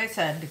do what they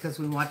said because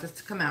we want this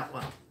to come out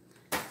well.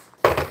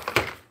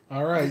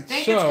 All right, You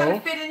think so it's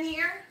gonna fit in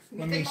here?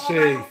 let me all that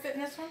see. will fit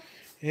in this one?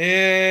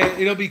 Yeah,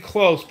 it'll be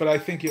close, but I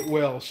think it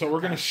will. So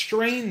we're going to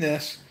strain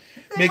this,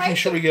 making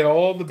sure we get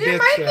all the There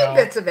bits might out.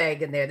 be bits of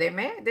egg in there. There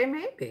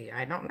may be.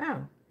 I don't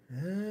know.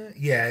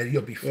 Yeah,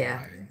 you'll be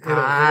fine.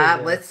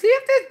 Yeah. Let's see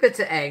if there's bits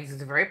of eggs.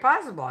 It's very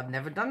possible. I've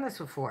never done this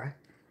before.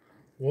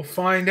 We'll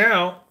find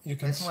out. You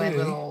can That's see. my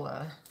little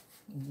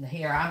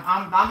here.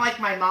 I'm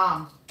like my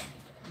mom.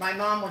 My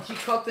mom, when she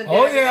cooked and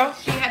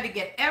she had to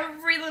get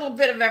every little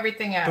bit of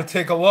everything out. But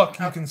take a look.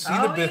 You can see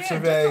the bits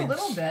of eggs. A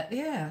little bit,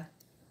 yeah.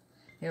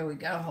 Here we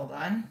go. Hold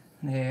on.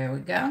 There we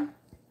go.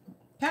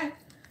 Okay.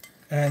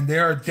 And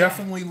there are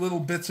definitely little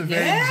bits of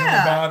eggs in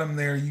the bottom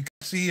there. You can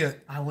see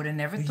it. I would have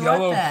never the thought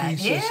yellow that.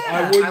 pieces. Yeah,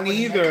 I wouldn't never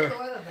either.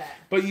 thought of that.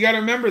 But you got to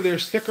remember,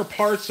 there's thicker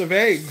parts of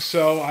eggs.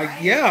 So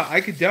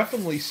I could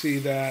definitely see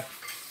that.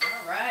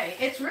 All right.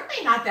 It's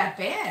really not that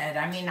bad.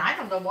 I mean, I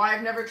don't know why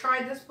I've never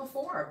tried this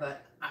before,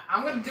 but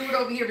I'm going to do it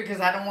over here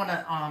because I don't want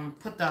to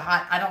put the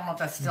hot. I don't know if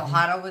that's still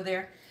hot over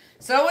there.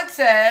 So it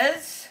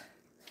says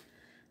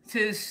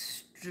to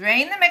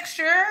strain the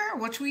mixture,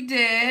 which we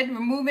did.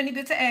 Remove any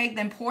bits of egg.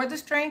 Then pour the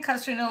strained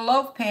custard in a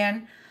loaf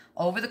pan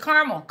over the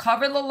caramel.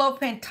 Cover the loaf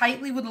pan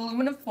tightly with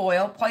aluminum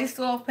foil. Place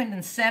the loaf pan in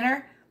the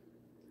center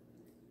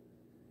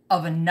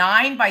of a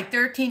 9 by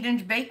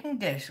 13-inch baking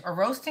dish or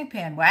roasting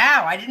pan.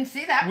 Wow, I didn't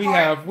see that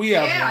part. We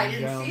have yeah, one I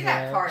didn't down see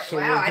that there. part. So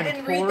wow, I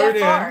didn't read pour that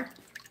it part.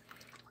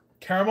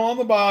 Caramel on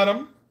the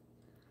bottom.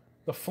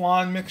 The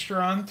flan mixture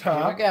on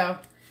top. Here we go.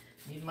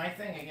 Need my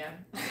thing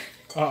again.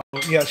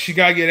 Yeah, she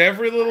got to get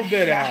every little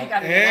bit out.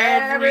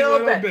 Every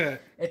little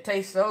bit. It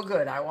tastes so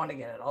good. I want to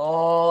get it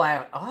all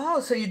out. Oh,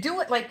 so you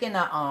do it like in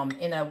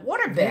a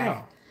water bath.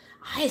 Yeah.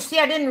 I see.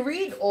 I didn't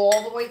read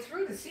all the way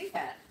through to see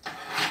that.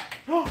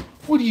 Oh,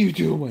 what are you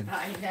doing?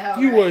 I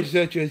know. You right? are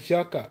such a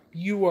sucker.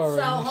 You are.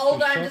 So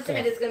hold on sucker. just a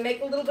minute. It's gonna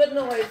make a little bit of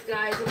noise,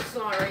 guys. I'm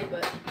sorry,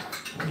 but.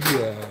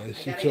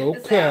 Yes, it's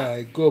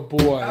okay. Good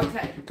boy.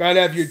 Okay.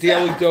 Gotta have your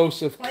daily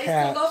dose of Place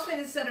cats. the loaf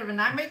in the center of a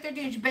 9 by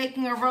 13-inch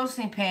baking or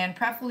roasting pan,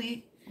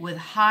 preferably with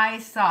high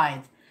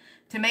sides.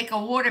 To make a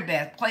water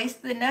bath, place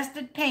the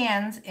nested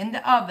pans in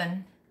the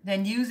oven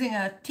Then using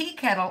a tea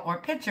kettle or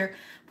pitcher,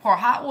 pour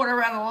hot water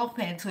around the loaf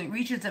pan until it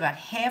reaches about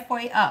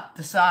halfway up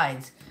the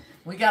sides.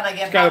 We gotta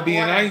get It's gotta hot be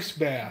water. an ice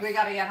bath. We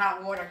gotta get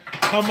hot water.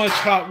 How much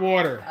hot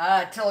water?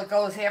 Till it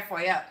goes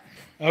halfway up.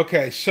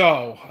 Okay,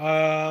 so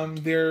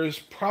there's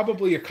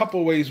probably a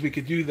couple ways we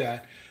could do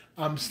that.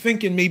 I'm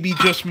thinking maybe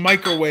just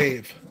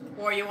microwave.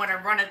 Or you want to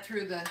run it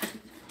through the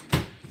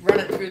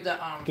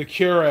the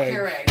Keurig.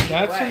 Keurig,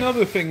 That's way.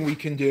 another thing we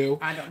can do.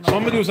 I don't know. So what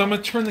I'm gonna do is I'm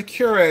gonna turn the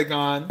Keurig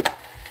on,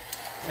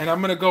 and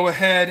I'm gonna go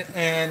ahead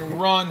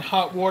and run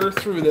hot water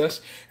through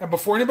this. And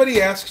before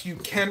anybody asks, you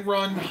can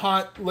run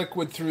hot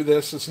liquid through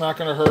this. It's not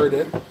gonna hurt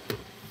it.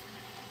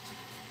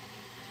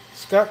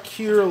 Scott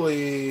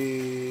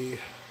Kearley.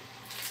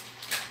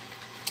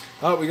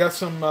 Oh, we got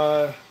some.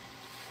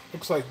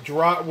 Looks like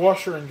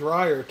washer and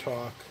dryer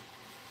talk.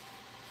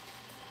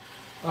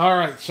 All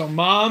right, so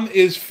Mom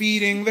is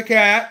feeding the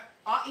cat.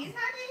 Oh, he's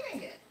not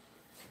eating it.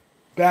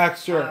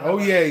 Baxter. Oh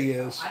yeah, he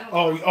is.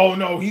 Oh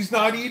no, he's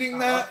not eating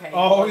that. Okay.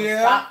 Oh yeah.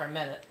 Stop for a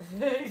minute.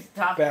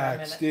 Stop for a minute.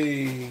 Baxter.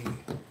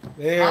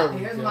 There we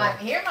Here's go. mine.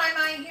 Here.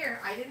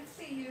 I didn't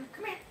see you.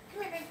 Come here,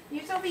 baby.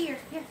 Use over here.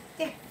 Here,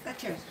 there.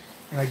 That's yours.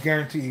 And I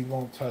guarantee he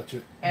won't touch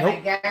it. And Nope, I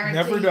guarantee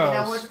never you does.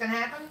 know what's gonna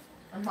happen?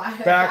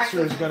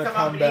 Baxter's gonna come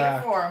up and eat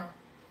back. it for him.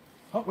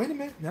 Oh wait a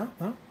minute. No.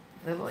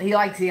 He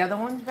likes the other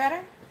ones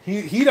better.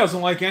 He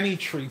doesn't like any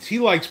treats. He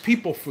likes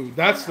people food.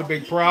 That's the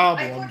big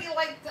problem. I thought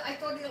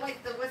he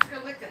liked the Whisker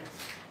Lickens.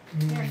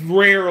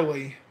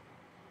 Rarely.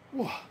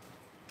 Whoa.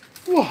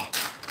 Whoa.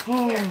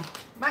 Oh. Here.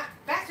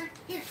 Baxter,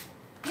 here,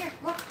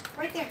 look,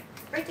 right there.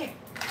 Look, right there.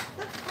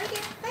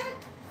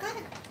 Got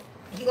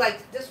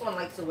it. This one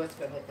likes the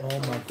Whisker Lickens. Oh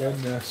my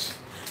goodness.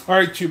 All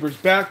right, tubers,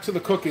 back to the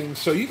cooking.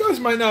 So you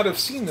guys might not have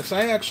seen this.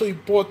 I actually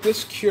bought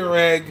this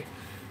Keurig,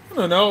 I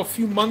don't know, a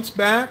few months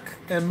back,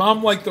 and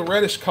Mom liked the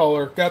reddish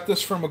color. Got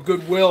this from a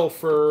Goodwill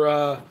for,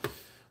 oh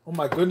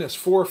my goodness,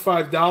 $4 or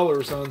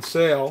 $5 on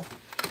sale.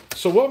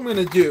 So what I'm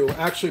going to do,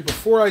 actually,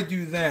 before I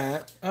do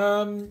that,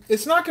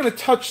 it's not going to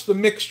touch the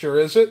mixture,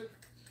 is it?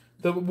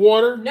 The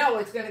water? No,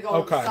 it's going to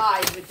go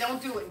inside, but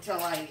don't do it until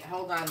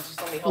hold on,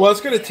 just let me hold Well, it's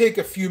going to it. take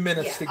a few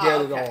minutes to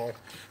get it all.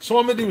 So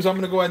what I'm going to do is I'm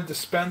going to go ahead and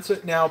dispense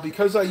it. Now,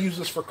 because I use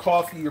this for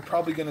coffee, you're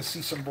probably going to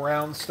see some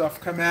brown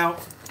stuff come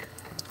out.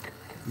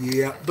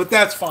 Yeah, but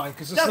that's fine,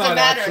 because it's not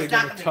actually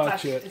going to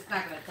touch it. It's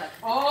not going to touch.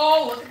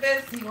 Oh, look at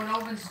this. He went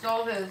over and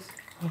stole his.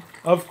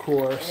 Of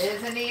course.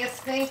 Isn't he a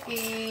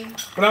stinky?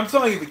 But I'm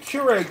telling you, the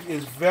Keurig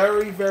is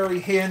very, very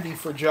handy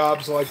for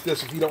jobs like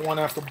this. If you don't want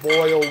to have to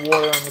boil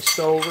water on the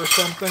stove or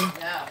something,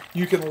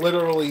 you can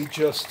literally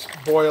just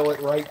boil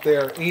it right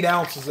there. 8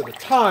 ounces at a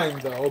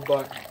time, though,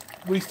 but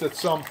at least it's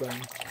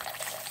something.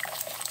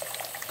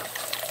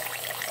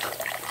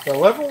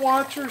 11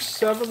 watchers,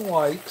 7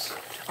 likes.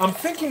 I'm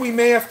thinking we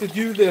may have to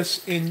do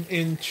this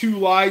in 2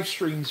 live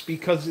streams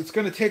because it's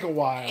going to take a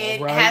while,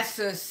 It right? has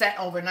to set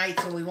overnight,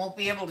 so we won't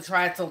be able to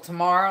try it till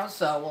tomorrow.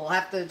 So we'll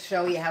have to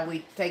show you how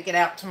we take it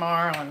out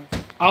tomorrow. And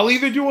I'll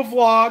either do a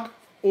vlog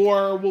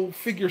or we'll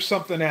figure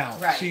something out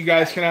so you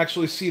guys can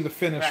actually see the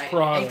finished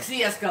product. And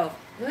see us go,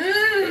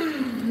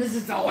 this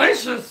is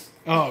delicious.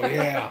 Oh,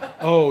 yeah.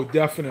 Oh,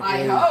 definitely.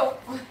 I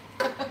hope.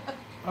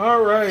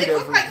 All right. They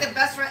look like the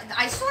best.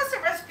 I saw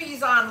some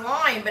recipes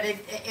online, but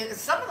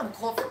some of them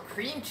call for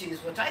cream cheese,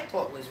 which I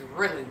thought was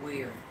really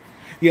weird.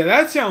 Yeah,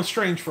 that sounds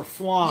strange for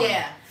flan.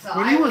 Yeah. So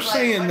when you were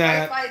saying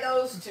that, I buy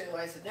those two.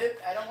 I said, nope,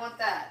 I don't want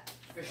that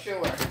for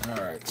sure.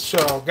 All right.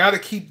 So, got to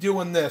keep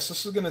doing this.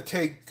 This is going to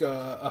take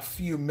a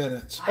few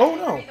minutes. Oh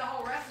no.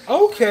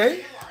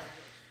 Okay.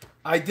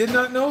 I did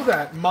not know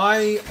that.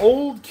 My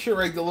old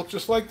Keurig that looked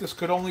just like this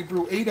could only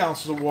brew 8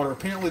 ounces of water.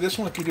 Apparently, this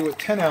one could do it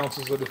 10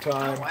 ounces at a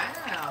time. Oh,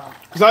 wow.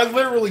 Because I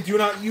literally do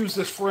not use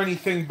this for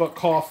anything but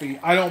coffee.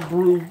 I don't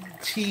brew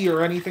tea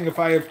or anything. If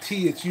I have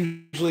tea, it's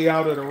usually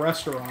out at a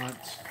restaurant.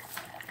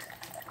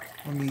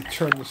 Let me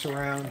turn this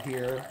around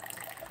here.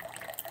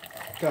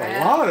 Got a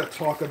lot of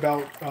talk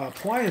about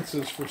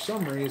appliances for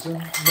some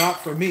reason.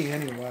 Not for me,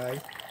 anyway.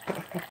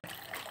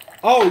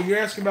 Oh, you're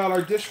asking about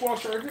our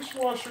dishwasher? Our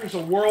dishwasher is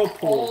a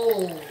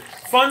Whirlpool.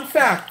 Oh. Fun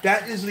fact,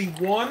 that is the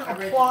one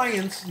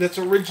appliance that's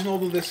original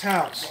to this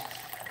house.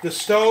 The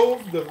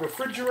stove, the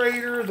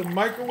refrigerator, the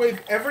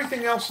microwave,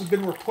 everything else has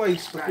been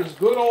replaced. But this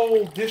good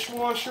old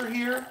dishwasher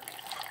here,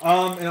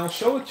 and I'll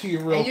show it to you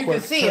real quick. And you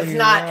can see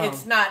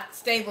it's not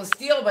stainless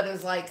steel, but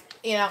it's like,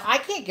 I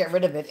can't get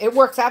rid of it. It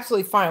works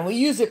absolutely fine. We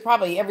use it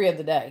probably every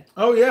other day.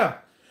 Oh, yeah.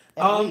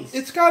 At least.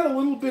 It's got a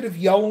little bit of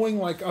yellowing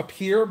like up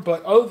here,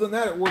 but other than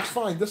that, it works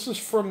fine. This is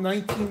from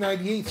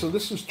 1998, so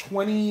this is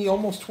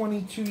almost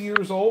 22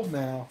 years old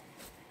now.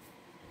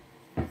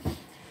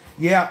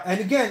 Yeah, and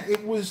again,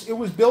 it was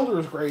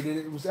builder's graded.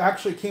 It was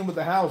actually came with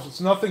the house.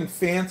 It's nothing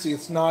fancy.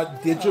 It's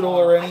not digital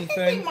or I think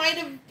we anything. might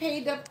have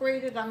paid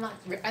upgraded.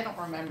 I don't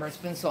remember. It's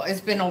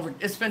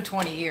been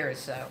 20 years,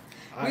 so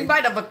we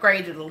might have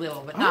upgraded a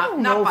little, but I not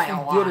don't know by if a we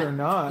lot. did or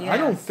not. Yeah. I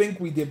don't think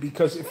we did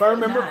because if I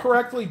remember not.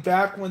 correctly,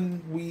 back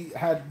when we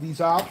had these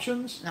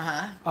options,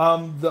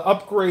 Uh-huh. the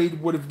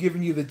upgrade would have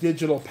given you the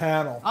digital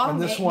panel, Oh,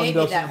 and this maybe one that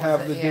doesn't was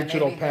have it. the Yeah,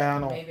 digital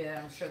panel. Maybe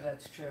I'm sure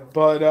that's true.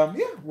 But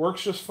yeah,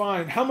 works just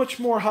fine. How much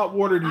more hot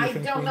water do you I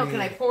think don't we know. need?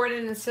 Can I pour it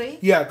in and see?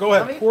 Yeah, go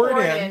ahead. Let me Pour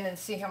pour it in. and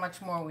see how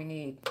much more we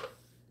need. It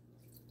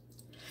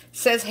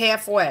says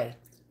halfway.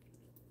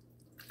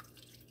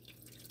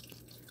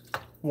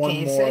 One Can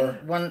you more.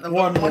 see?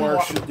 One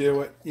more should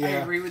do it. I Yeah.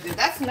 agree with you.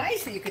 That's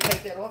nice that you could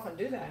take that off and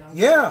do that.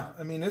 Yeah,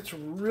 I mean it's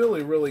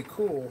really really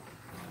cool.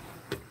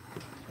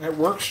 It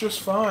works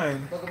just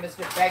fine. Look at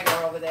Mr.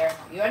 Beggar over there.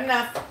 You had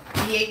enough.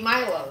 He ate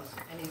Milos.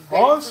 And he's begging for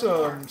more.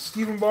 Awesome.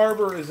 Stephen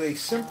Barber is a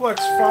simplex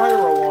fire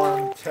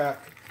alarm tech.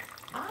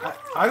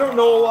 I don't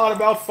know a lot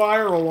about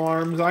fire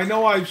alarms. I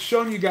know I've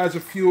shown you guys a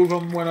few of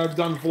them when I've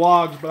done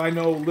vlogs, but I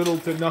know little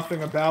to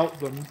nothing about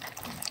them.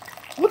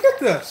 Look at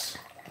this.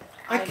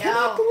 I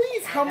cannot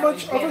believe how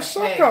much of a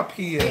suck-up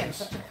he is.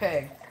 Such a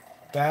pig.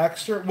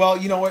 Baxter. Well,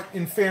 you know what?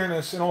 In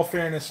all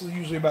fairness, it's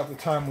usually about the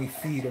time we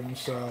feed him,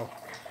 so...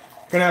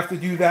 Gonna have to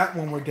do that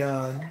when we're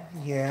done.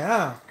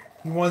 Yeah.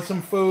 You want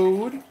some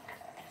food?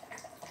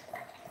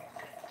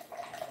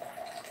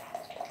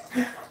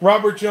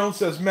 Robert Jones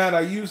says, Matt,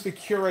 I use the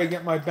Keurig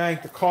at my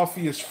bank. The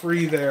coffee is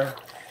free there.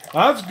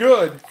 That's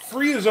good.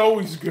 Free is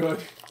always good.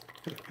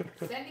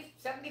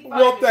 75.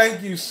 Well,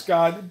 thank you,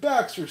 Scott.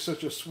 Baxter's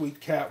such a sweet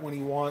cat when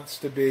he wants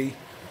to be.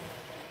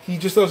 He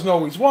just doesn't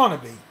always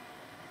want to be.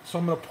 So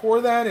I'm going to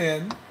pour that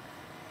in.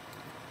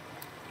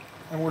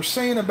 And we're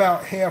saying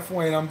about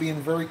halfway, and I'm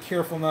being very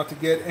careful not to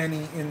get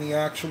any in the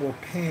actual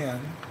pan.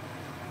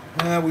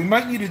 We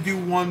might need to do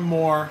one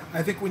more.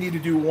 I think we need to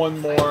do one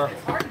more.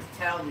 It's hard to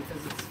tell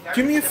because it's very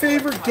Do me a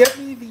favor, get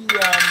me the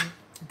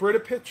Brita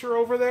pitcher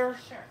over there.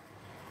 Sure.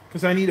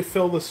 Because I need to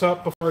fill this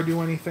up before I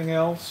do anything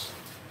else.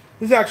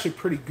 This is actually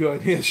pretty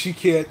good. Yes, she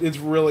can't. It's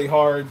really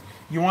hard.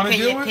 You want to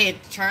do it? Can you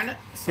turn it?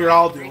 Here,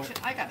 I'll do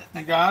it. I got it.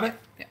 You got it?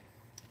 Yeah.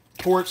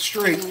 Pour it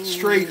straight,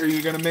 or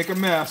you're going to make a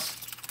mess.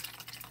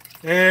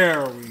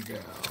 There we go.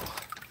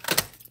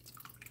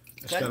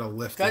 Just got to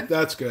lift it.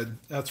 That's good.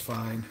 That's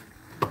fine.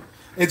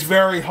 It's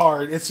very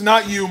hard. It's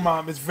not you,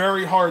 Mom. It's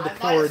very hard to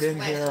pour it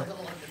in here.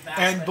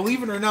 And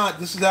believe it or not,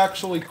 this is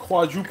actually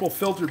quadruple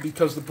filtered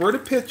because the Brita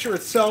pitcher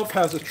itself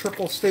has a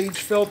triple stage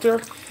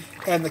filter.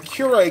 And the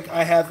Keurig,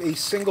 I have a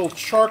single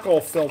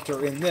charcoal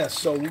filter in this.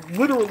 So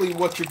literally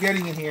what you're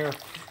getting in here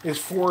is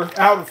four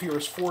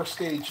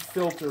stage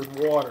filtered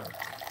water.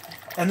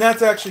 And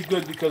that's actually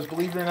good because,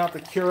 believe it or not,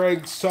 the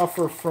Keurigs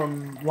suffer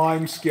from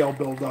lime scale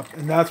buildup,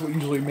 and that's what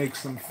usually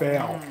makes them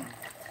fail.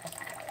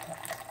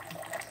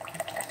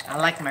 I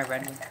like my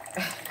red one.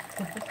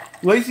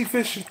 Lazy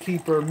Fish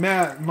Keeper,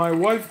 Matt, my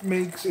wife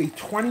makes a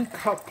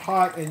 20-cup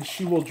pot, and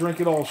she will drink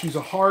it all. She's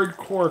a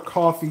hardcore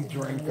coffee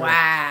drinker.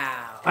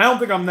 Wow. I don't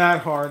think I'm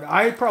that hard.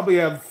 I probably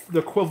have the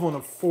equivalent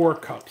of 4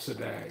 cups a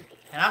day.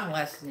 And I'm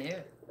less than you.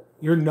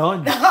 You're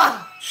none.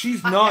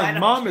 She's none.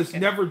 Mom has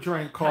never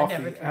drank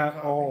coffee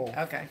at all.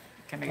 Okay.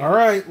 All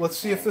right, let's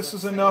see if this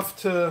is enough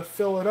to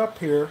fill it up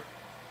here.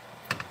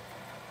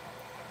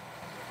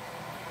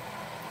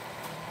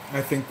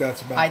 I think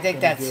that's about. I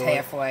think that's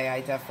halfway. I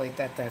definitely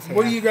think that's halfway.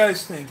 What do you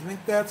guys think? You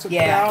think that's about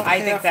halfway?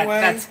 I think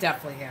that's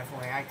definitely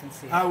halfway. I can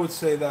see it. I would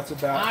say that's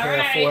about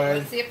halfway. All right,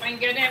 let's see if I can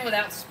get it in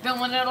without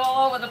spilling it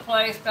all over the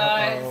place,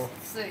 guys. Uh-oh.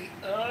 Let's see.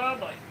 Oh,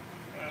 boy.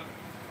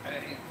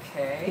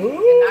 Okay. Ooh.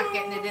 You're not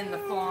getting it in the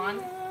flan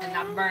and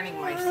not burning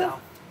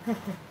myself.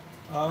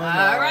 All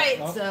right,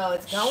 so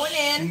it's going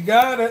in. You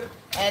got it.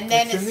 And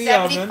then it's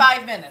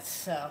 75 minutes.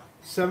 So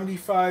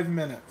 75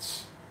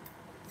 minutes.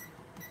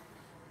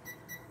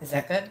 Is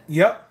that good?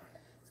 Yep.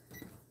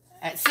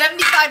 At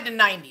 75 to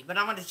 90, but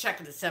I'm going to check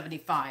it at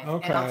 75.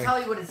 Okay. And I'll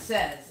tell you what it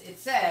says. It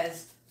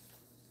says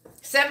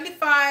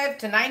 75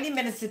 to 90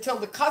 minutes until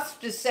the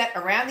custard is set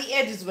around the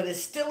edges, but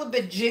is still a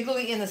bit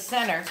jiggly in the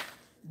center.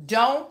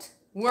 Don't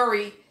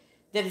worry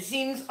that it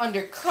seems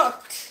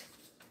undercooked.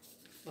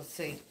 Let's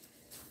see.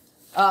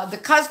 The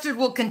custard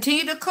will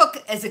continue to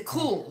cook as it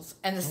cools,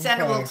 and the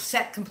center will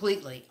set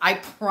completely. I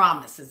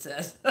promise, it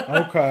says.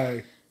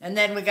 Okay. And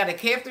then we got to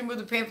carefully remove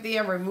the pan from the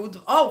air, remove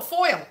the... Oh,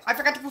 foil. I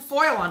forgot to put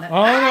foil on it.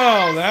 Oh,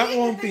 no, that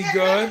won't be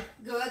good.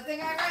 Good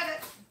thing I read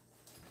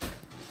it.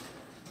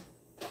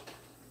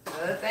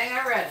 Good thing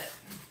I read it.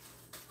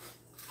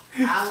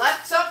 I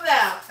left something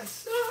out.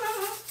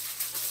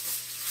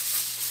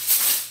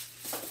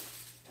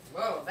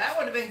 Whoa, that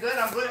would have been good.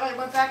 I'm glad I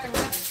went back and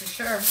read it for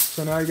sure.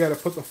 So now you got to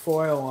put the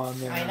foil on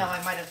there. I know.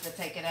 I might have to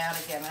take it out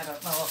again. I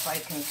don't know if I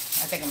can.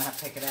 I think I'm going to have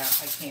to take it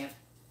out. I can't.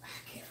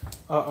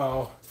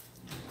 Uh-oh.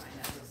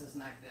 This is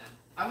not good.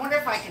 I wonder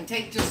if I can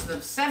take just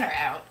the center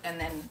out and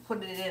then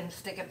put it in,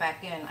 stick it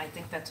back in. I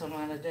think that's what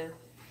I'm going to do.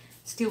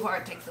 It's too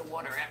hard to take the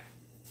water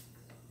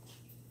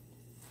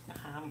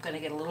I'm going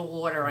to get a little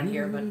water on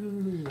here, but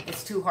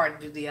it's too hard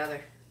to do the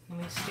other. Let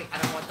me stick. I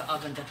don't want the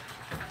oven to...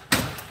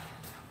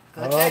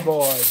 Oh,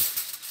 boy.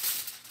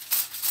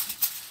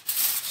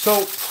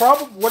 So,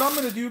 probably what I'm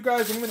going to do,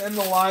 guys, I'm going to end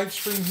the live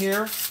stream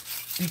here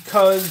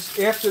because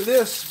after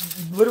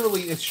this,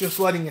 literally, it's just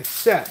letting it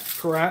set,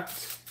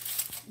 correct?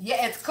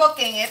 Yeah, it's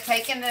cooking. It's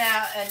taking it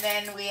out, and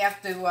then we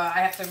have to. I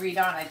have to read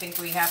on. I think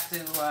we have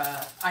to.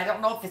 I don't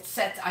know if it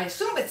sets. I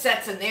assume it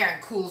sets in there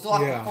and cools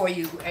off before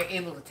you are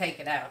able to take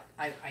it out.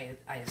 I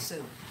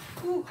assume.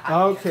 Ooh,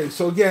 okay,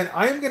 so again,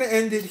 I am going to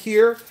end it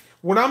here.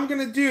 What I'm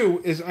going to do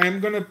is I'm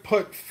going to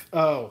put.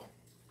 Oh,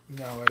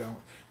 no, I don't.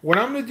 What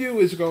I'm going to do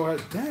is go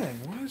ahead. Dang,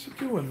 why is it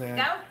doing that?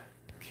 No.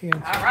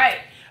 Can't. All right.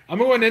 I'm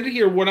going to end it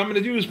here. What I'm going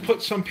to do is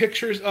put some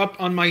pictures up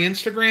on my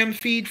Instagram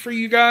feed for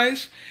you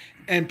guys.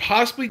 And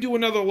possibly do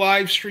another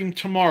live stream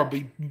tomorrow.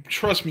 But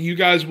trust me, you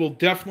guys will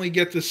definitely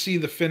get to see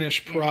the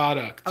finished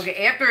product.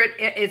 Okay, after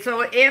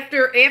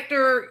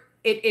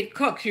it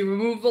cooks, you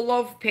remove the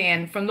loaf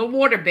pan from the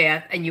water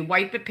bath and you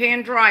wipe the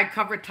pan dry,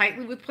 cover it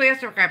tightly with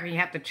plastic wrap, and you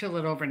have to chill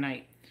it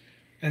overnight.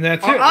 And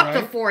that's or it, up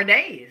right? to 4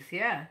 days,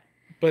 yeah.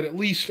 But at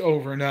least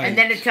overnight. And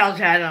then it tells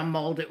you how to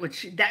unmold it, we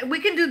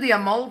can do the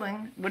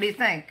unmolding. What do you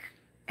think?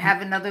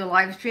 Have another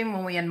live stream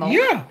when we unmold it?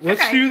 Yeah,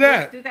 let's do that.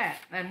 Let's do that,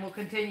 and we'll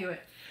continue it.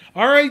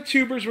 All right,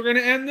 tubers, we're going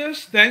to end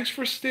this. Thanks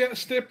for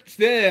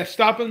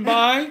stopping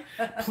by.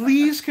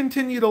 Please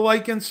continue to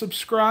like and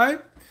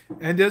subscribe.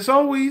 And as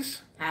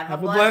always, have a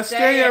blessed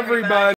day, everybody.